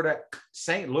 Florida,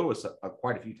 St. Louis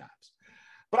quite a few times.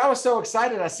 But I was so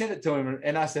excited. I sent it to him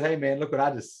and I said, hey, man, look what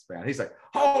I just found. He's like,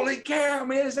 holy cow,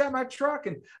 man, is that my truck?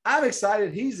 And I'm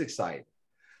excited. He's excited.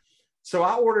 So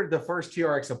I ordered the first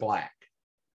TRX of black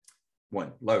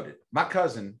one loaded. My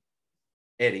cousin,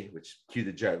 Eddie, which cue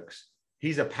the jokes,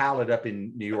 he's a pilot up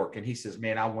in New York. And he says,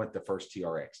 man, I want the first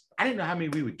TRX. I didn't know how many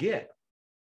we would get.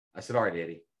 I said, all right,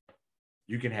 Eddie,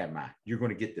 you can have mine. You're going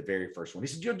to get the very first one. He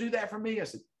said, you'll do that for me? I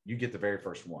said, you get the very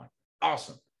first one.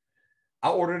 Awesome. I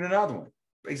ordered another one,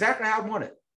 exactly how I want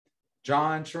it.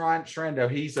 John Shrendo.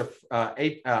 He's a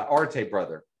Arte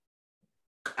brother.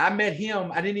 I met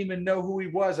him. I didn't even know who he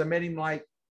was. I met him like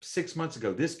 6 months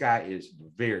ago. This guy is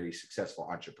very successful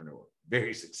entrepreneur,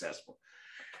 very successful.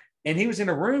 And he was in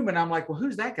a room, and I'm like, well,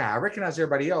 who's that guy? I recognize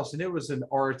everybody else. And it was an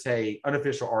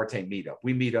unofficial Arte meetup.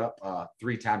 We meet up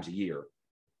 3 times a year,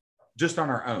 just on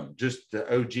our own. Just the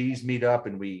OGs meet up,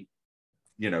 and we,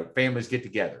 families get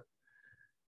together.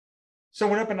 So I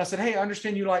went up and I said, hey, I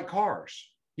understand you like cars.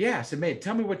 Yeah. I said, man,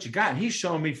 tell me what you got. And he's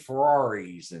showing me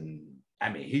Ferraris, and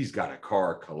he's got a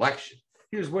car collection.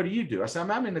 He goes, what do you do? I said,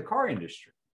 I'm in the car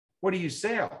industry. What do you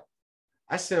sell?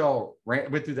 I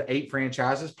went through the 8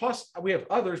 franchises, plus we have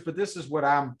others, but this is what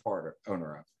I'm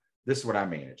owner of. This is what I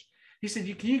manage. He said,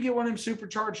 can you get one of them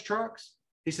supercharged trucks?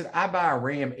 He said, I buy a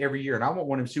Ram every year, and I want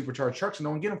one of them supercharged trucks, and no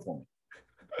one get them for me.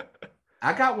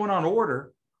 I got one on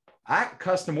order. I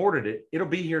custom ordered it. It'll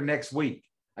be here next week.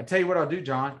 I tell you what I'll do,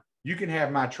 John. You can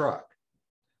have my truck.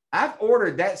 I've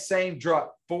ordered that same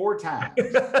truck 4 times.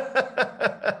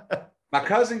 My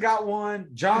cousin got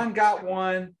one. John got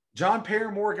one. John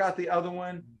Paramore got the other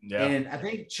one. Yeah. And I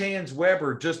think Chance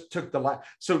Weber just took the light.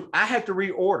 So I have to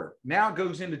reorder. Now it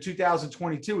goes into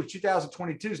 2022, which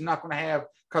 2022 is not going to have,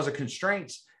 because of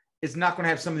constraints, it's not going to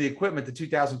have some of the equipment that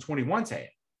 2021's had.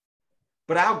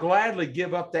 But I'll gladly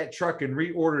give up that truck and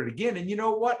reorder it again. And you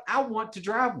know what? I want to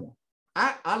drive one.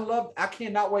 I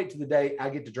cannot wait to the day I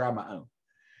get to drive my own.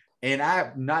 And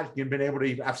I've not been able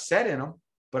to, I've sat in them,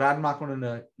 but I'm not going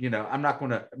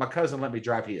to, my cousin let me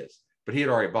drive his. But he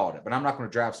had already bought it, but I'm not going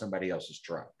to drive somebody else's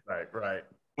truck. Right.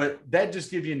 But that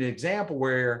just gives you an example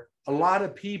where a lot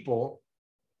of people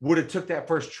would have took that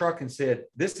first truck and said,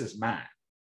 this is mine,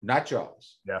 not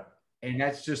yours. Yeah. And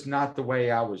that's just not the way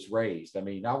I was raised.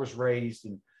 I was raised,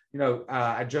 and,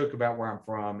 I joke about where I'm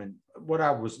from, and what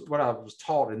I was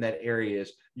taught in that area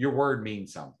is your word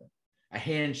means something. A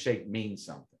handshake means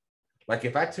something. Like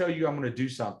if I tell you I'm going to do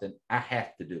something, I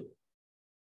have to do it.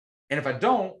 And if I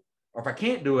don't, or if I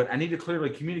can't do it, I need to clearly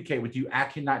communicate with you, I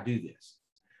cannot do this.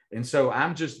 And so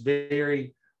I'm just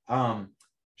very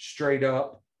straight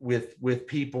up with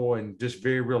people, and just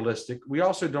very realistic. We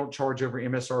also don't charge over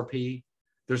MSRP.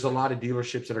 There's a lot of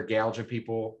dealerships that are gouging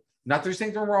people. Not there's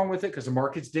anything wrong with it, because the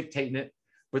market's dictating it,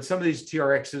 but some of these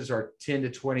TRXs are 10 to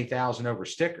 20,000 over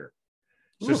sticker.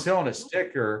 So selling a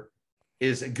sticker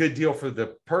is a good deal for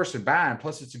the person buying,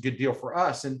 plus it's a good deal for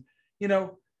us. And,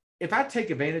 if I take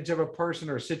advantage of a person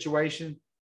or a situation,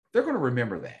 they're going to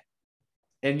remember that.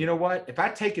 And you know what? If I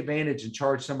take advantage and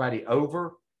charge somebody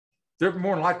over, they're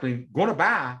more than likely going to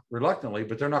buy reluctantly,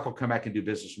 but they're not going to come back and do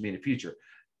business with me in the future.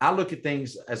 I look at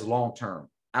things as long-term.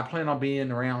 I plan on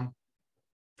being around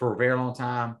for a very long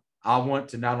time. I want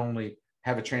to not only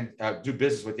have do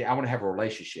business with you, I want to have a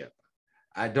relationship.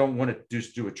 I don't want to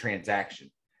just do a transaction.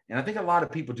 And I think a lot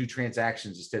of people do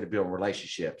transactions instead of building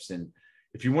relationships. And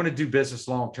if you want to do business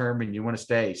long-term and you want to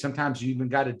stay, sometimes you even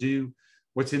got to do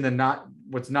what's not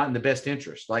in the best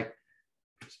interest. Like,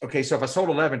 okay, so if I sold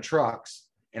 11 trucks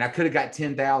and I could have got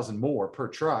 10,000 more per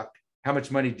truck, how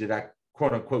much money did I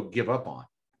quote unquote give up on?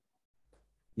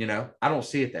 I don't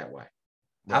see it that way.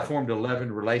 Right. I formed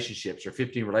 11 relationships or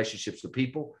 15 relationships with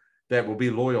people that will be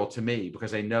loyal to me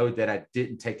because they know that I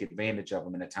didn't take advantage of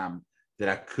them in a time that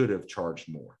I could have charged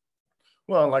more.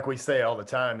 Well, like we say all the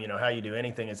time, how you do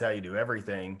anything is how you do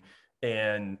everything.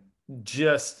 And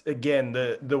just, again,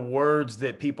 the words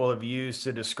that people have used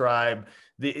to describe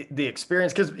the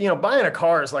experience, because, buying a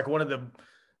car is like one of the,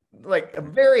 like a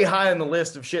very high on the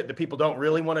list of shit that people don't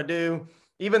really want to do,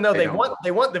 even though they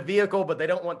want the vehicle, but they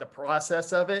don't want the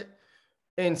process of it.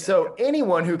 And so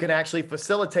anyone who can actually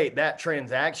facilitate that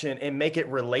transaction and make it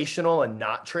relational and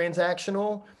not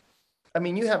transactional,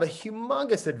 you have a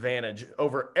humongous advantage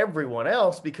over everyone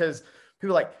else, because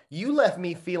people are like, you left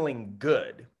me feeling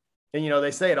good. And,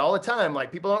 they say it all the time.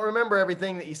 Like, people don't remember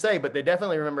everything that you say, but they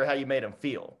definitely remember how you made them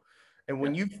feel. And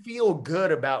when you feel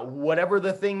good about whatever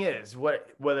the thing is,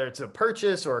 whether it's a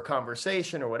purchase or a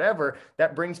conversation or whatever,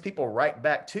 that brings people right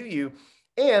back to you.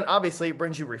 And obviously it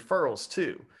brings you referrals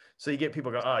too. So you get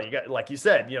people go, oh, you got, like you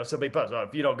said, somebody posts, oh,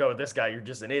 if you don't go with this guy, you're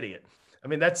just an idiot.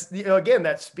 That's, again,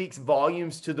 that speaks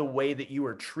volumes to the way that you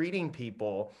are treating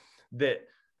people, that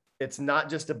it's not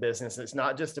just a business. It's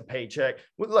not just a paycheck.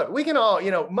 Look, we can all,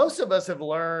 most of us have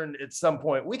learned at some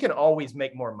point, we can always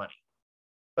make more money.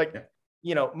 Like,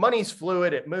 money's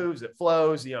fluid. It moves, it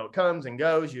flows, it comes and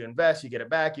goes. You invest, you get it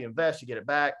back. You invest, you get it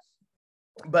back.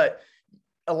 But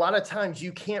a lot of times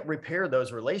you can't repair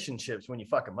those relationships when you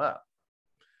fuck them up.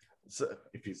 So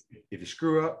if you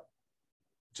screw up,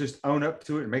 just own up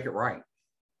to it and make it right.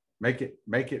 Make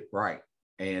it right.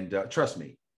 And trust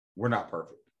me, we're not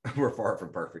perfect. we're far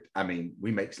from perfect. I mean,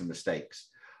 we make some mistakes.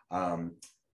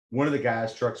 One of the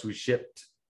guys' trucks we shipped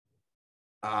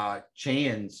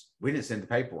Chan's, we didn't send the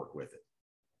paperwork with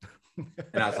it.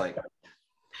 And I was like,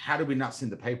 how did we not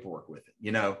send the paperwork with it?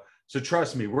 You know, so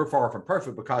trust me, we're far from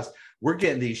perfect because we're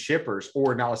getting these shippers,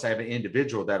 or now let's have an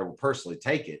individual that will personally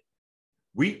take it.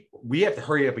 We have to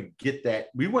hurry up and get that.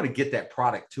 We want to get that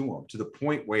product to them to the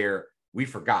point where we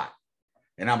forgot.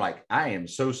 And I'm like, I am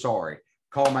so sorry.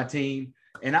 Call my team.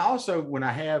 And I also, when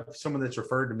I have someone that's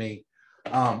referred to me,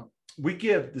 we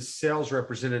give the sales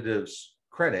representatives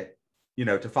credit, you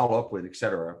know, to follow up with, et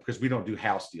cetera, because we don't do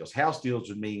house deals. House deals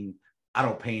would mean I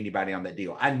don't pay anybody on that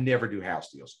deal. I never do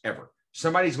house deals ever.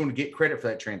 Somebody's going to get credit for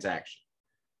that transaction.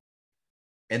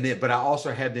 And then, but I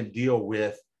also have them deal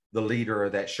with the leader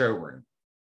of that showroom.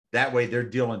 That way they're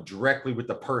dealing directly with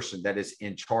the person that is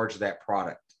in charge of that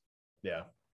product. Yeah.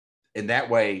 And that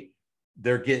way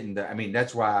they're getting the, I mean,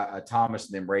 that's why Thomas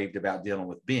and them raved about dealing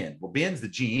with Ben. Well, Ben's the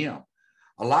GM.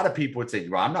 A lot of people would say,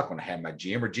 well, I'm not going to have my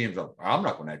GM, or GM's like, I'm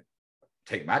not going to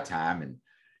take my time and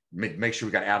make sure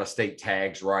we got out of state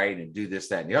tags right and do this,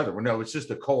 that, and the other. Well, no, it's just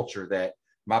the culture that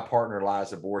my partner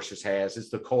Liza Borges has. It's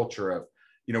the culture of,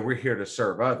 you know, we're here to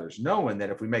serve others, knowing that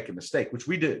if we make a mistake, which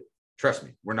we do, trust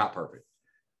me, we're not perfect.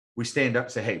 We stand up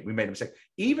and say, hey, we made a mistake.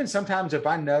 Even sometimes if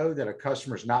I know that a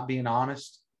customer is not being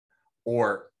honest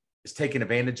or is taking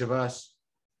advantage of us,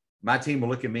 my team will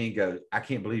look at me and go, I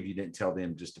can't believe you didn't tell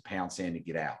them just to pound sand and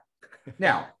get out.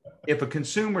 Now, if a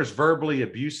consumer is verbally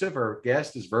abusive or a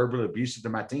guest is verbally abusive to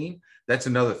my team, that's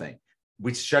another thing.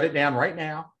 We shut it down right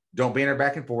now. Don't banter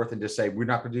back and forth and just say, we're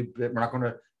not going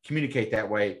to communicate that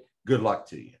way. Good luck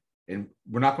to you. And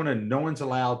we're not going to, no one's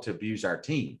allowed to abuse our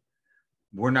team.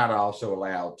 We're not also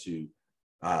allowed to,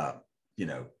 you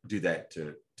know, do that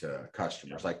to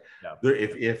customers. Like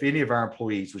if any of our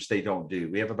employees, which they don't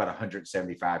do, we have about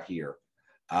 175 here,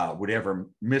 would ever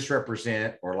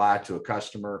misrepresent or lie to a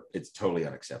customer, it's totally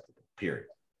unacceptable, period.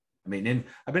 I mean,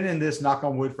 I've been in this, knock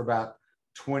on wood, for about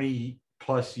 20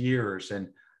 plus years, and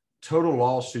total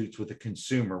lawsuits with the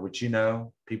consumer, which, you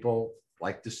know, people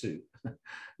like to sue.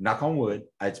 Knock on wood,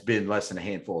 it's been less than a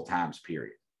handful of times,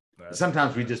 period.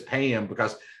 Sometimes we just pay them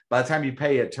because by the time you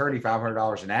pay an attorney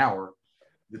 $500 an hour,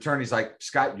 the attorney's like,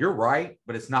 Scott, you're right,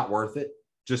 but it's not worth it.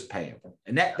 Just pay him.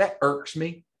 And that irks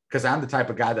me, because I'm the type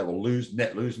of guy that will lose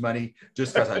money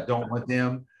just because I don't want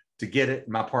them to get it.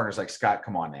 And my partner's like, Scott,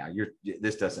 come on now.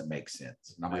 This doesn't make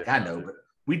sense. And I'm like, I know, but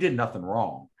we did nothing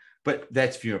wrong. But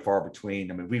that's few and far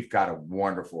between. I mean, we've got a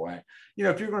wonderful, you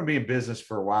know, if you're going to be in business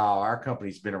for a while, our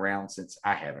company's been around since,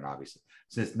 I haven't, obviously,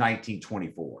 since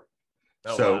 1924.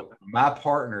 Oh, so wow. My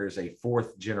partner is a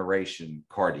 4th generation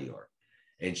car dealer,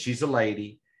 and she's a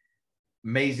lady,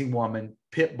 amazing woman,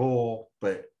 pit bull,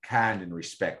 but kind and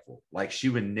respectful. Like, she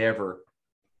would never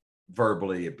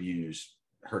verbally abuse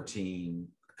her team,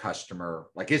 customer.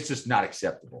 Like, it's just not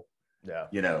acceptable. Yeah.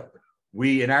 You know,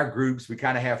 we, in our groups, we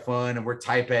kind of have fun, and we're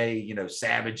type A, you know,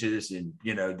 savages, and,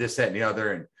 you know, this, that, and the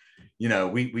other. And, you know,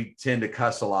 we tend to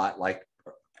cuss a lot, like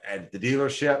at the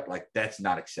dealership, like that's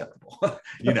not acceptable,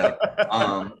 you know,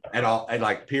 at all, at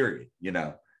like, period, you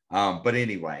know. But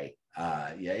anyway,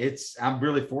 yeah, I'm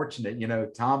really fortunate. You know,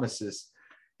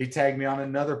 he tagged me on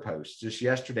another post just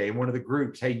yesterday in one of the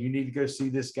groups. Hey, you need to go see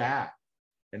this guy.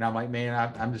 And I'm like,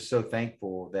 man, I'm just so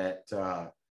thankful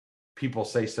that people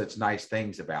say such nice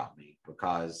things about me,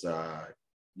 because,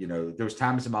 you know, there was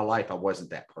times in my life I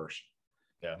wasn't that person.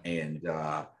 Yeah. And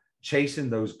chasing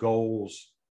those goals,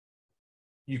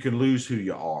 you can lose who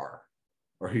you are,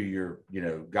 or who you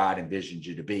know, God envisioned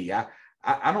you to be.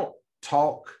 I don't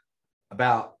talk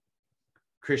about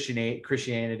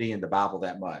Christianity and the Bible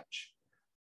that much,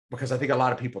 because I think a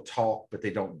lot of people talk, but they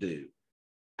don't do.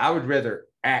 I would rather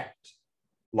act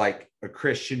like a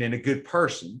Christian and a good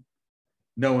person,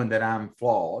 knowing that I'm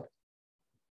flawed.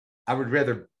 I would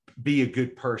rather be a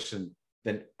good person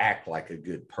than act like a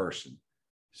good person.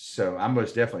 So I'm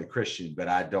most definitely a Christian, but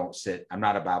I'm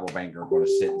not a Bible banker going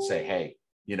to sit and say, hey,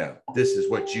 you know, this is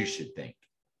what you should think.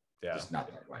 Yeah. It's not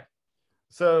that way.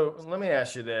 So let me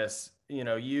ask you this. You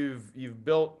know, you've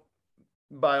built,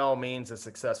 by all means, a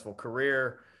successful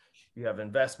career. You have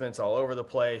investments all over the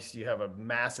place. You have a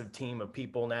massive team of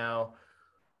people now.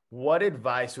 What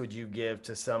advice would you give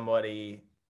to somebody,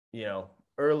 you know,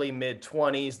 early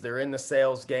mid-20s, they're in the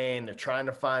sales game, they're trying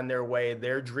to find their way,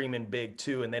 they're dreaming big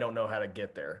too, and they don't know how to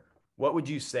get there? What would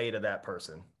you say to that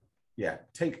person? Yeah,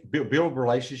 build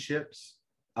relationships.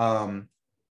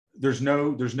 There's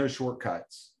no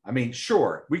shortcuts. I mean,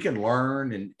 sure, we can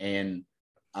learn and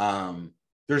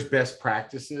there's best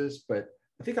practices, but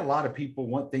I think a lot of people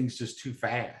want things just too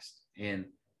fast and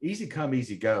easy come,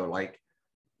 easy go. Like,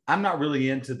 I'm not really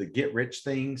into the get rich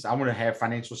things. I want to have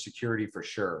financial security for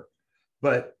sure.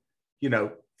 But,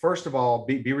 first of all,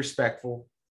 be respectful.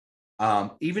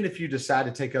 Even if you decide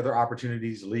to take other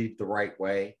opportunities, lead the right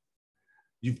way.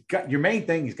 You've got your main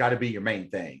thing has got to be your main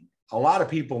thing. A lot of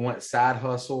people want side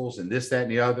hustles and this, that,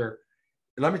 and the other.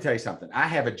 Let me tell you something. I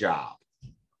have a job.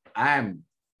 I've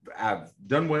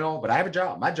done well, but I have a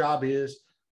job. My job is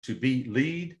to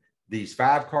lead these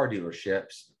 5 car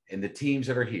dealerships and the teams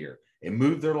that are here and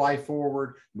move their life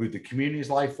forward, move the community's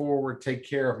life forward, take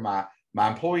care of my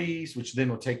employees, which then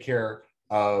will take care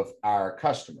of our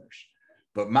customers.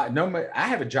 But I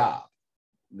have a job.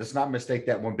 Let's not mistake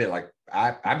that one bit. Like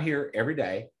I'm here every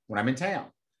day when I'm in town.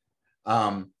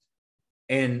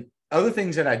 And other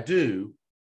things that I do,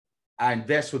 I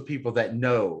invest with people that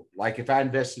know. Like if I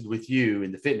invested with you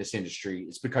in the fitness industry,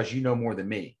 it's because you know more than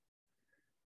me.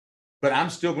 But I'm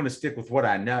still going to stick with what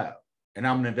I know. And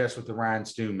I'm going to invest with the Ryan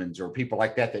Stumans or people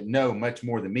like that know much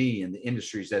more than me in the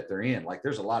industries that they're in. Like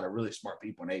there's a lot of really smart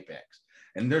people in Apex.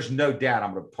 And there's no doubt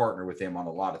I'm going to partner with them on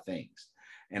a lot of things.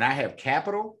 And I have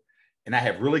capital and I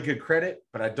have really good credit,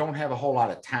 but I don't have a whole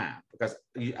lot of time because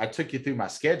I took you through my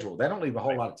schedule. They don't leave a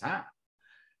whole lot of time.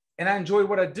 And I enjoy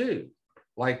what I do.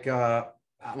 Like I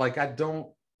don't,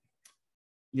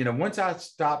 once I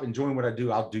stop enjoying what I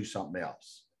do, I'll do something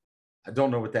else. I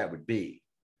don't know what that would be.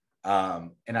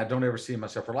 And I don't ever see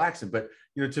myself relaxing, but,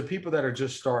 to people that are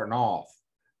just starting off,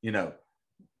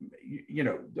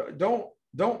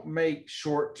 don't make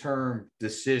short-term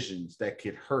decisions that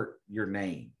could hurt your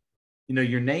name.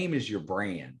 Your name is your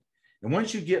brand. And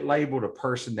once you get labeled a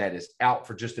person that is out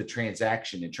for just a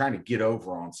transaction and trying to get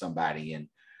over on somebody, and,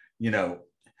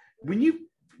 when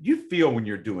you feel when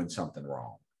you're doing something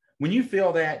wrong, when you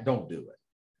feel that, don't do it.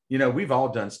 We've all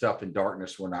done stuff in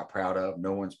darkness we're not proud of.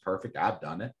 No one's perfect. I've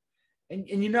done it. And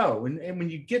when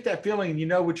you get that feeling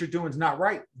and what you're doing is not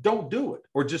right, don't do it.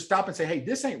 Or just stop and say, hey,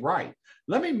 this ain't right.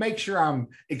 Let me make sure I'm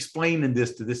explaining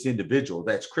this to this individual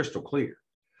that's crystal clear.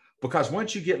 Because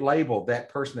once you get labeled that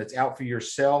person that's out for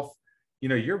yourself,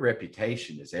 your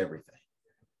reputation is everything.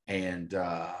 And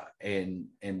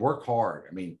work hard.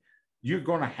 I mean, you're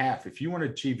going to have, if you want to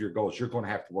achieve your goals, you're going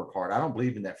to have to work hard. I don't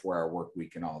believe in that 4-hour work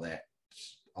week and all that.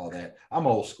 I'm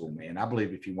old school, man. I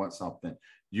believe if you want something,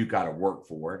 you got to work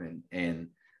for it. And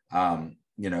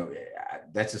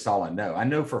that's just all I know. I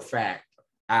know for a fact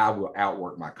I will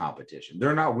outwork my competition.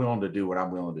 They're not willing to do what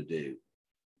I'm willing to do,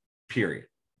 period.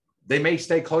 They may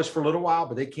stay close for a little while,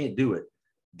 but they can't do it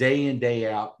day in,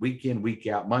 day out, week in, week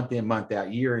out, month in, month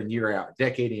out, year in, year out,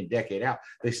 decade in, decade out.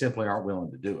 They simply aren't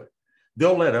willing to do it.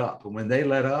 They'll let up. And when they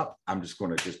let up, I'm just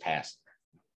going to just pass them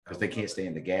because they can't stay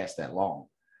in the gas that long.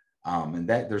 And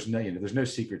that there's no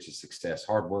secret to success.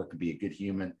 Hard work and be a good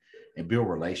human and build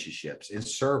relationships and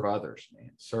serve others,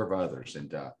 man. Serve others.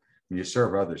 And when you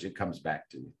serve others, it comes back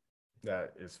to you.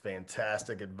 That is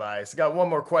fantastic advice. Got one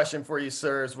more question for you,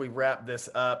 sir, as we wrap this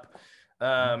up.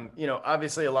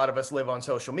 Obviously a lot of us live on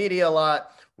social media a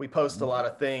lot. We post a lot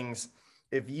of things.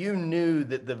 If you knew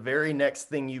that the very next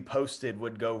thing you posted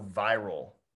would go viral,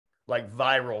 like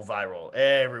viral,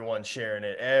 everyone's sharing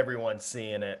it, everyone's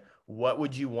seeing it, what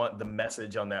would you want the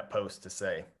message on that post to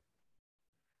say?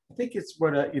 I think it's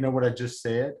what I just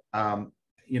said.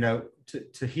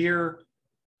 To hear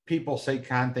people say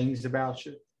kind things about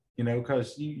you,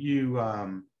 because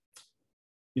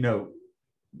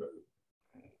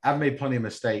I've made plenty of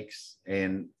mistakes,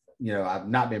 and I've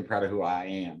not been proud of who I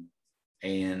am,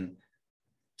 and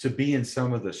to be in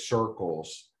some of the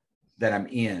circles that I'm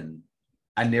in,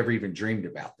 I never even dreamed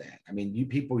about that. I mean, you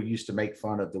people used to make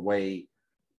fun of the way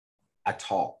I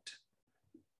talked.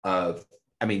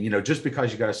 Just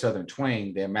because you got a Southern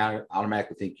twang, they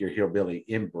automatically think you're hillbilly,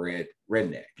 inbred,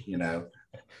 redneck,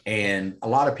 And a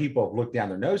lot of people have looked down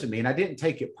their nose at me, and I didn't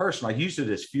take it personal. I used it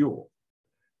as fuel,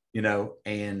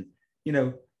 and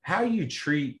how you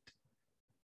treat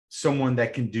someone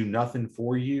that can do nothing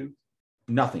for you,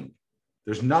 nothing.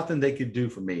 There's nothing they could do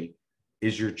for me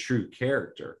is your true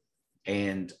character.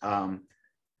 And, I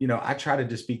try to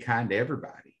just be kind to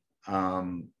everybody.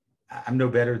 I'm no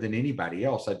better than anybody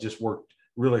else. I just worked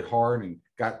really hard and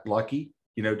got lucky,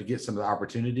 to get some of the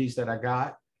opportunities that I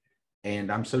got.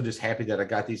 And I'm so just happy that I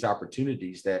got these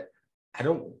opportunities that I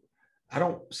don't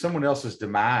someone else's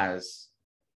demise.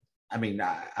 I mean,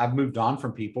 I've moved on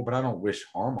from people, but I don't wish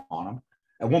harm on them.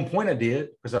 At one point I did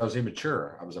because I was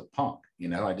immature. I was a punk,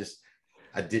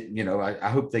 I didn't, I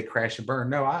hope they crash and burn.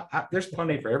 No, there's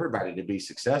plenty for everybody to be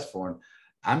successful. And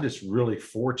I'm just really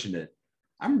fortunate.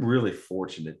 I'm really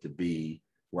fortunate to be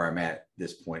where I'm at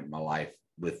this point in my life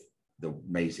with the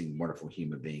amazing, wonderful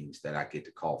human beings that I get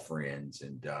to call friends.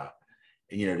 And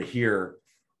to hear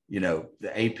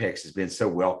the Apex has been so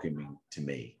welcoming to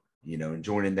me, and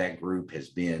joining that group has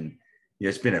been,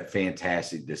 it's been a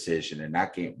fantastic decision, and I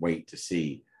can't wait to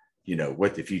see,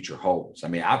 what the future holds. I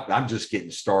mean, I'm just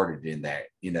getting started in that,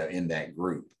 in that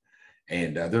group.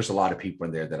 And there's a lot of people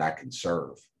in there that I can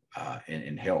serve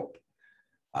and help.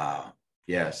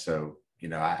 So,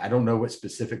 I don't know what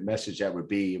specific message that would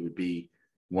be. It would be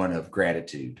one of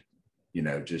gratitude,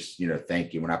 just,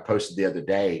 thank you. When I posted the other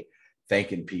day,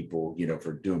 thanking people,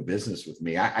 for doing business with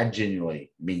me, I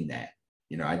genuinely mean that.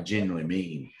 I genuinely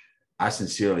mean, I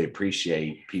sincerely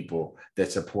appreciate people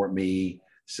that support me,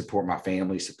 support my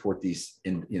family, support these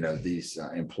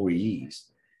employees.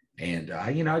 And,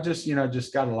 I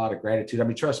just got a lot of gratitude. I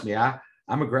mean, trust me,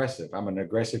 I'm aggressive. I'm an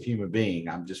aggressive human being.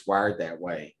 I'm just wired that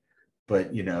way.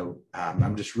 But,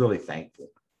 I'm just really thankful,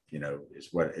 is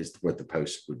what the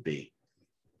post would be.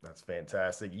 That's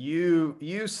fantastic.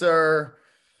 You, sir,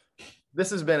 this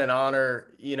has been an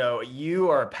honor. You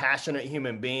are a passionate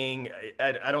human being.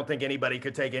 I don't think anybody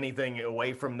could take anything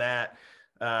away from that.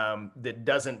 That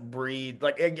doesn't breathe.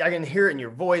 Like, I can hear it in your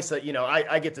voice that,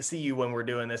 I get to see you when we're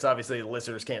doing this. Obviously the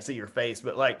listeners can't see your face,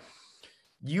 but like,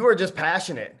 you are just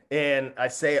passionate. And I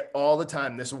say it all the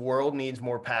time, this world needs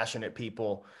more passionate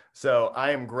people. So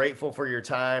I am grateful for your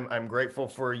time. I'm grateful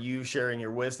for you sharing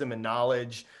your wisdom and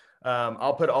knowledge.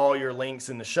 I'll put all your links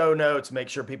in the show notes, make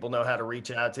sure people know how to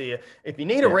reach out to you. If you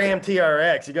need a Ram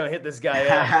TRX, you're going to hit this guy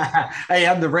up. Hey,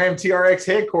 I'm the Ram TRX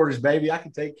headquarters, baby. I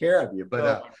can take care of you.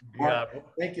 But Mark,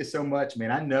 thank you so much, man.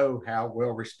 I know how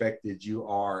well respected you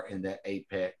are in that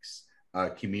Apex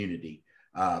community.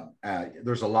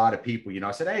 There's a lot of people,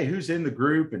 I said, hey, who's in the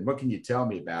group and what can you tell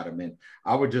me about them? And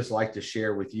I would just like to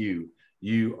share with you,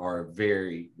 you are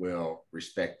very well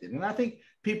respected. And I think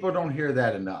people don't hear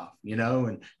that enough,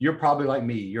 and you're probably like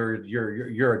me. You're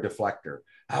a deflector.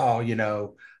 Oh,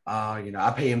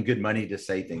 I pay them good money to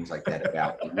say things like that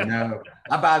about them.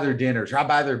 I buy their dinners, or I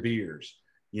buy their beers,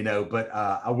 but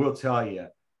I will tell you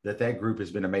that group has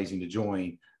been amazing to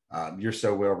join. You're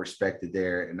so well respected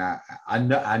there. And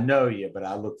I know you, but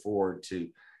I look forward to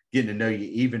getting to know you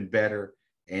even better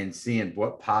and seeing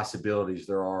what possibilities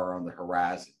there are on the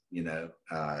horizon, I'm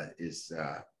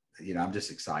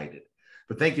just excited.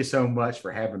 But thank you so much for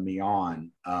having me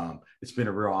on. It's been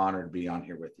a real honor to be on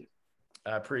here with you.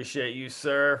 I appreciate you,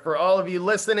 sir. For all of you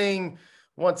listening,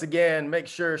 once again, make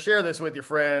sure share this with your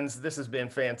friends. This has been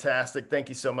fantastic. Thank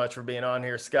you so much for being on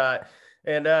here, Scott.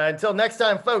 And until next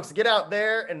time, folks, get out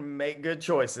there and make good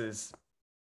choices.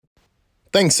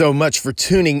 Thanks so much for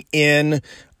tuning in.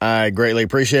 I greatly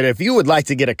appreciate it. If you would like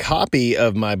to get a copy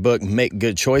of my book, Make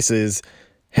Good Choices,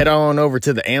 head on over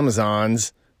to the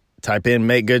Amazons, type in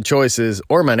Make Good Choices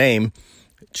or my name.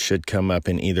 It should come up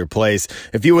in either place.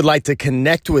 If you would like to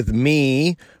connect with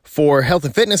me for health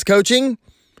and fitness coaching,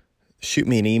 shoot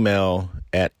me an email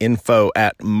at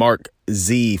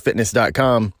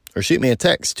info@markzfitness.com or shoot me a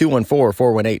text,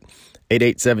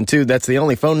 214-418-8872. That's the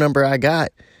only phone number I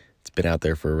got. It's been out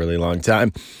there for a really long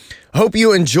time. Hope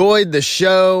you enjoyed the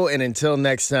show. And until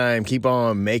next time, keep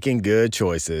on making good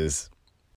choices.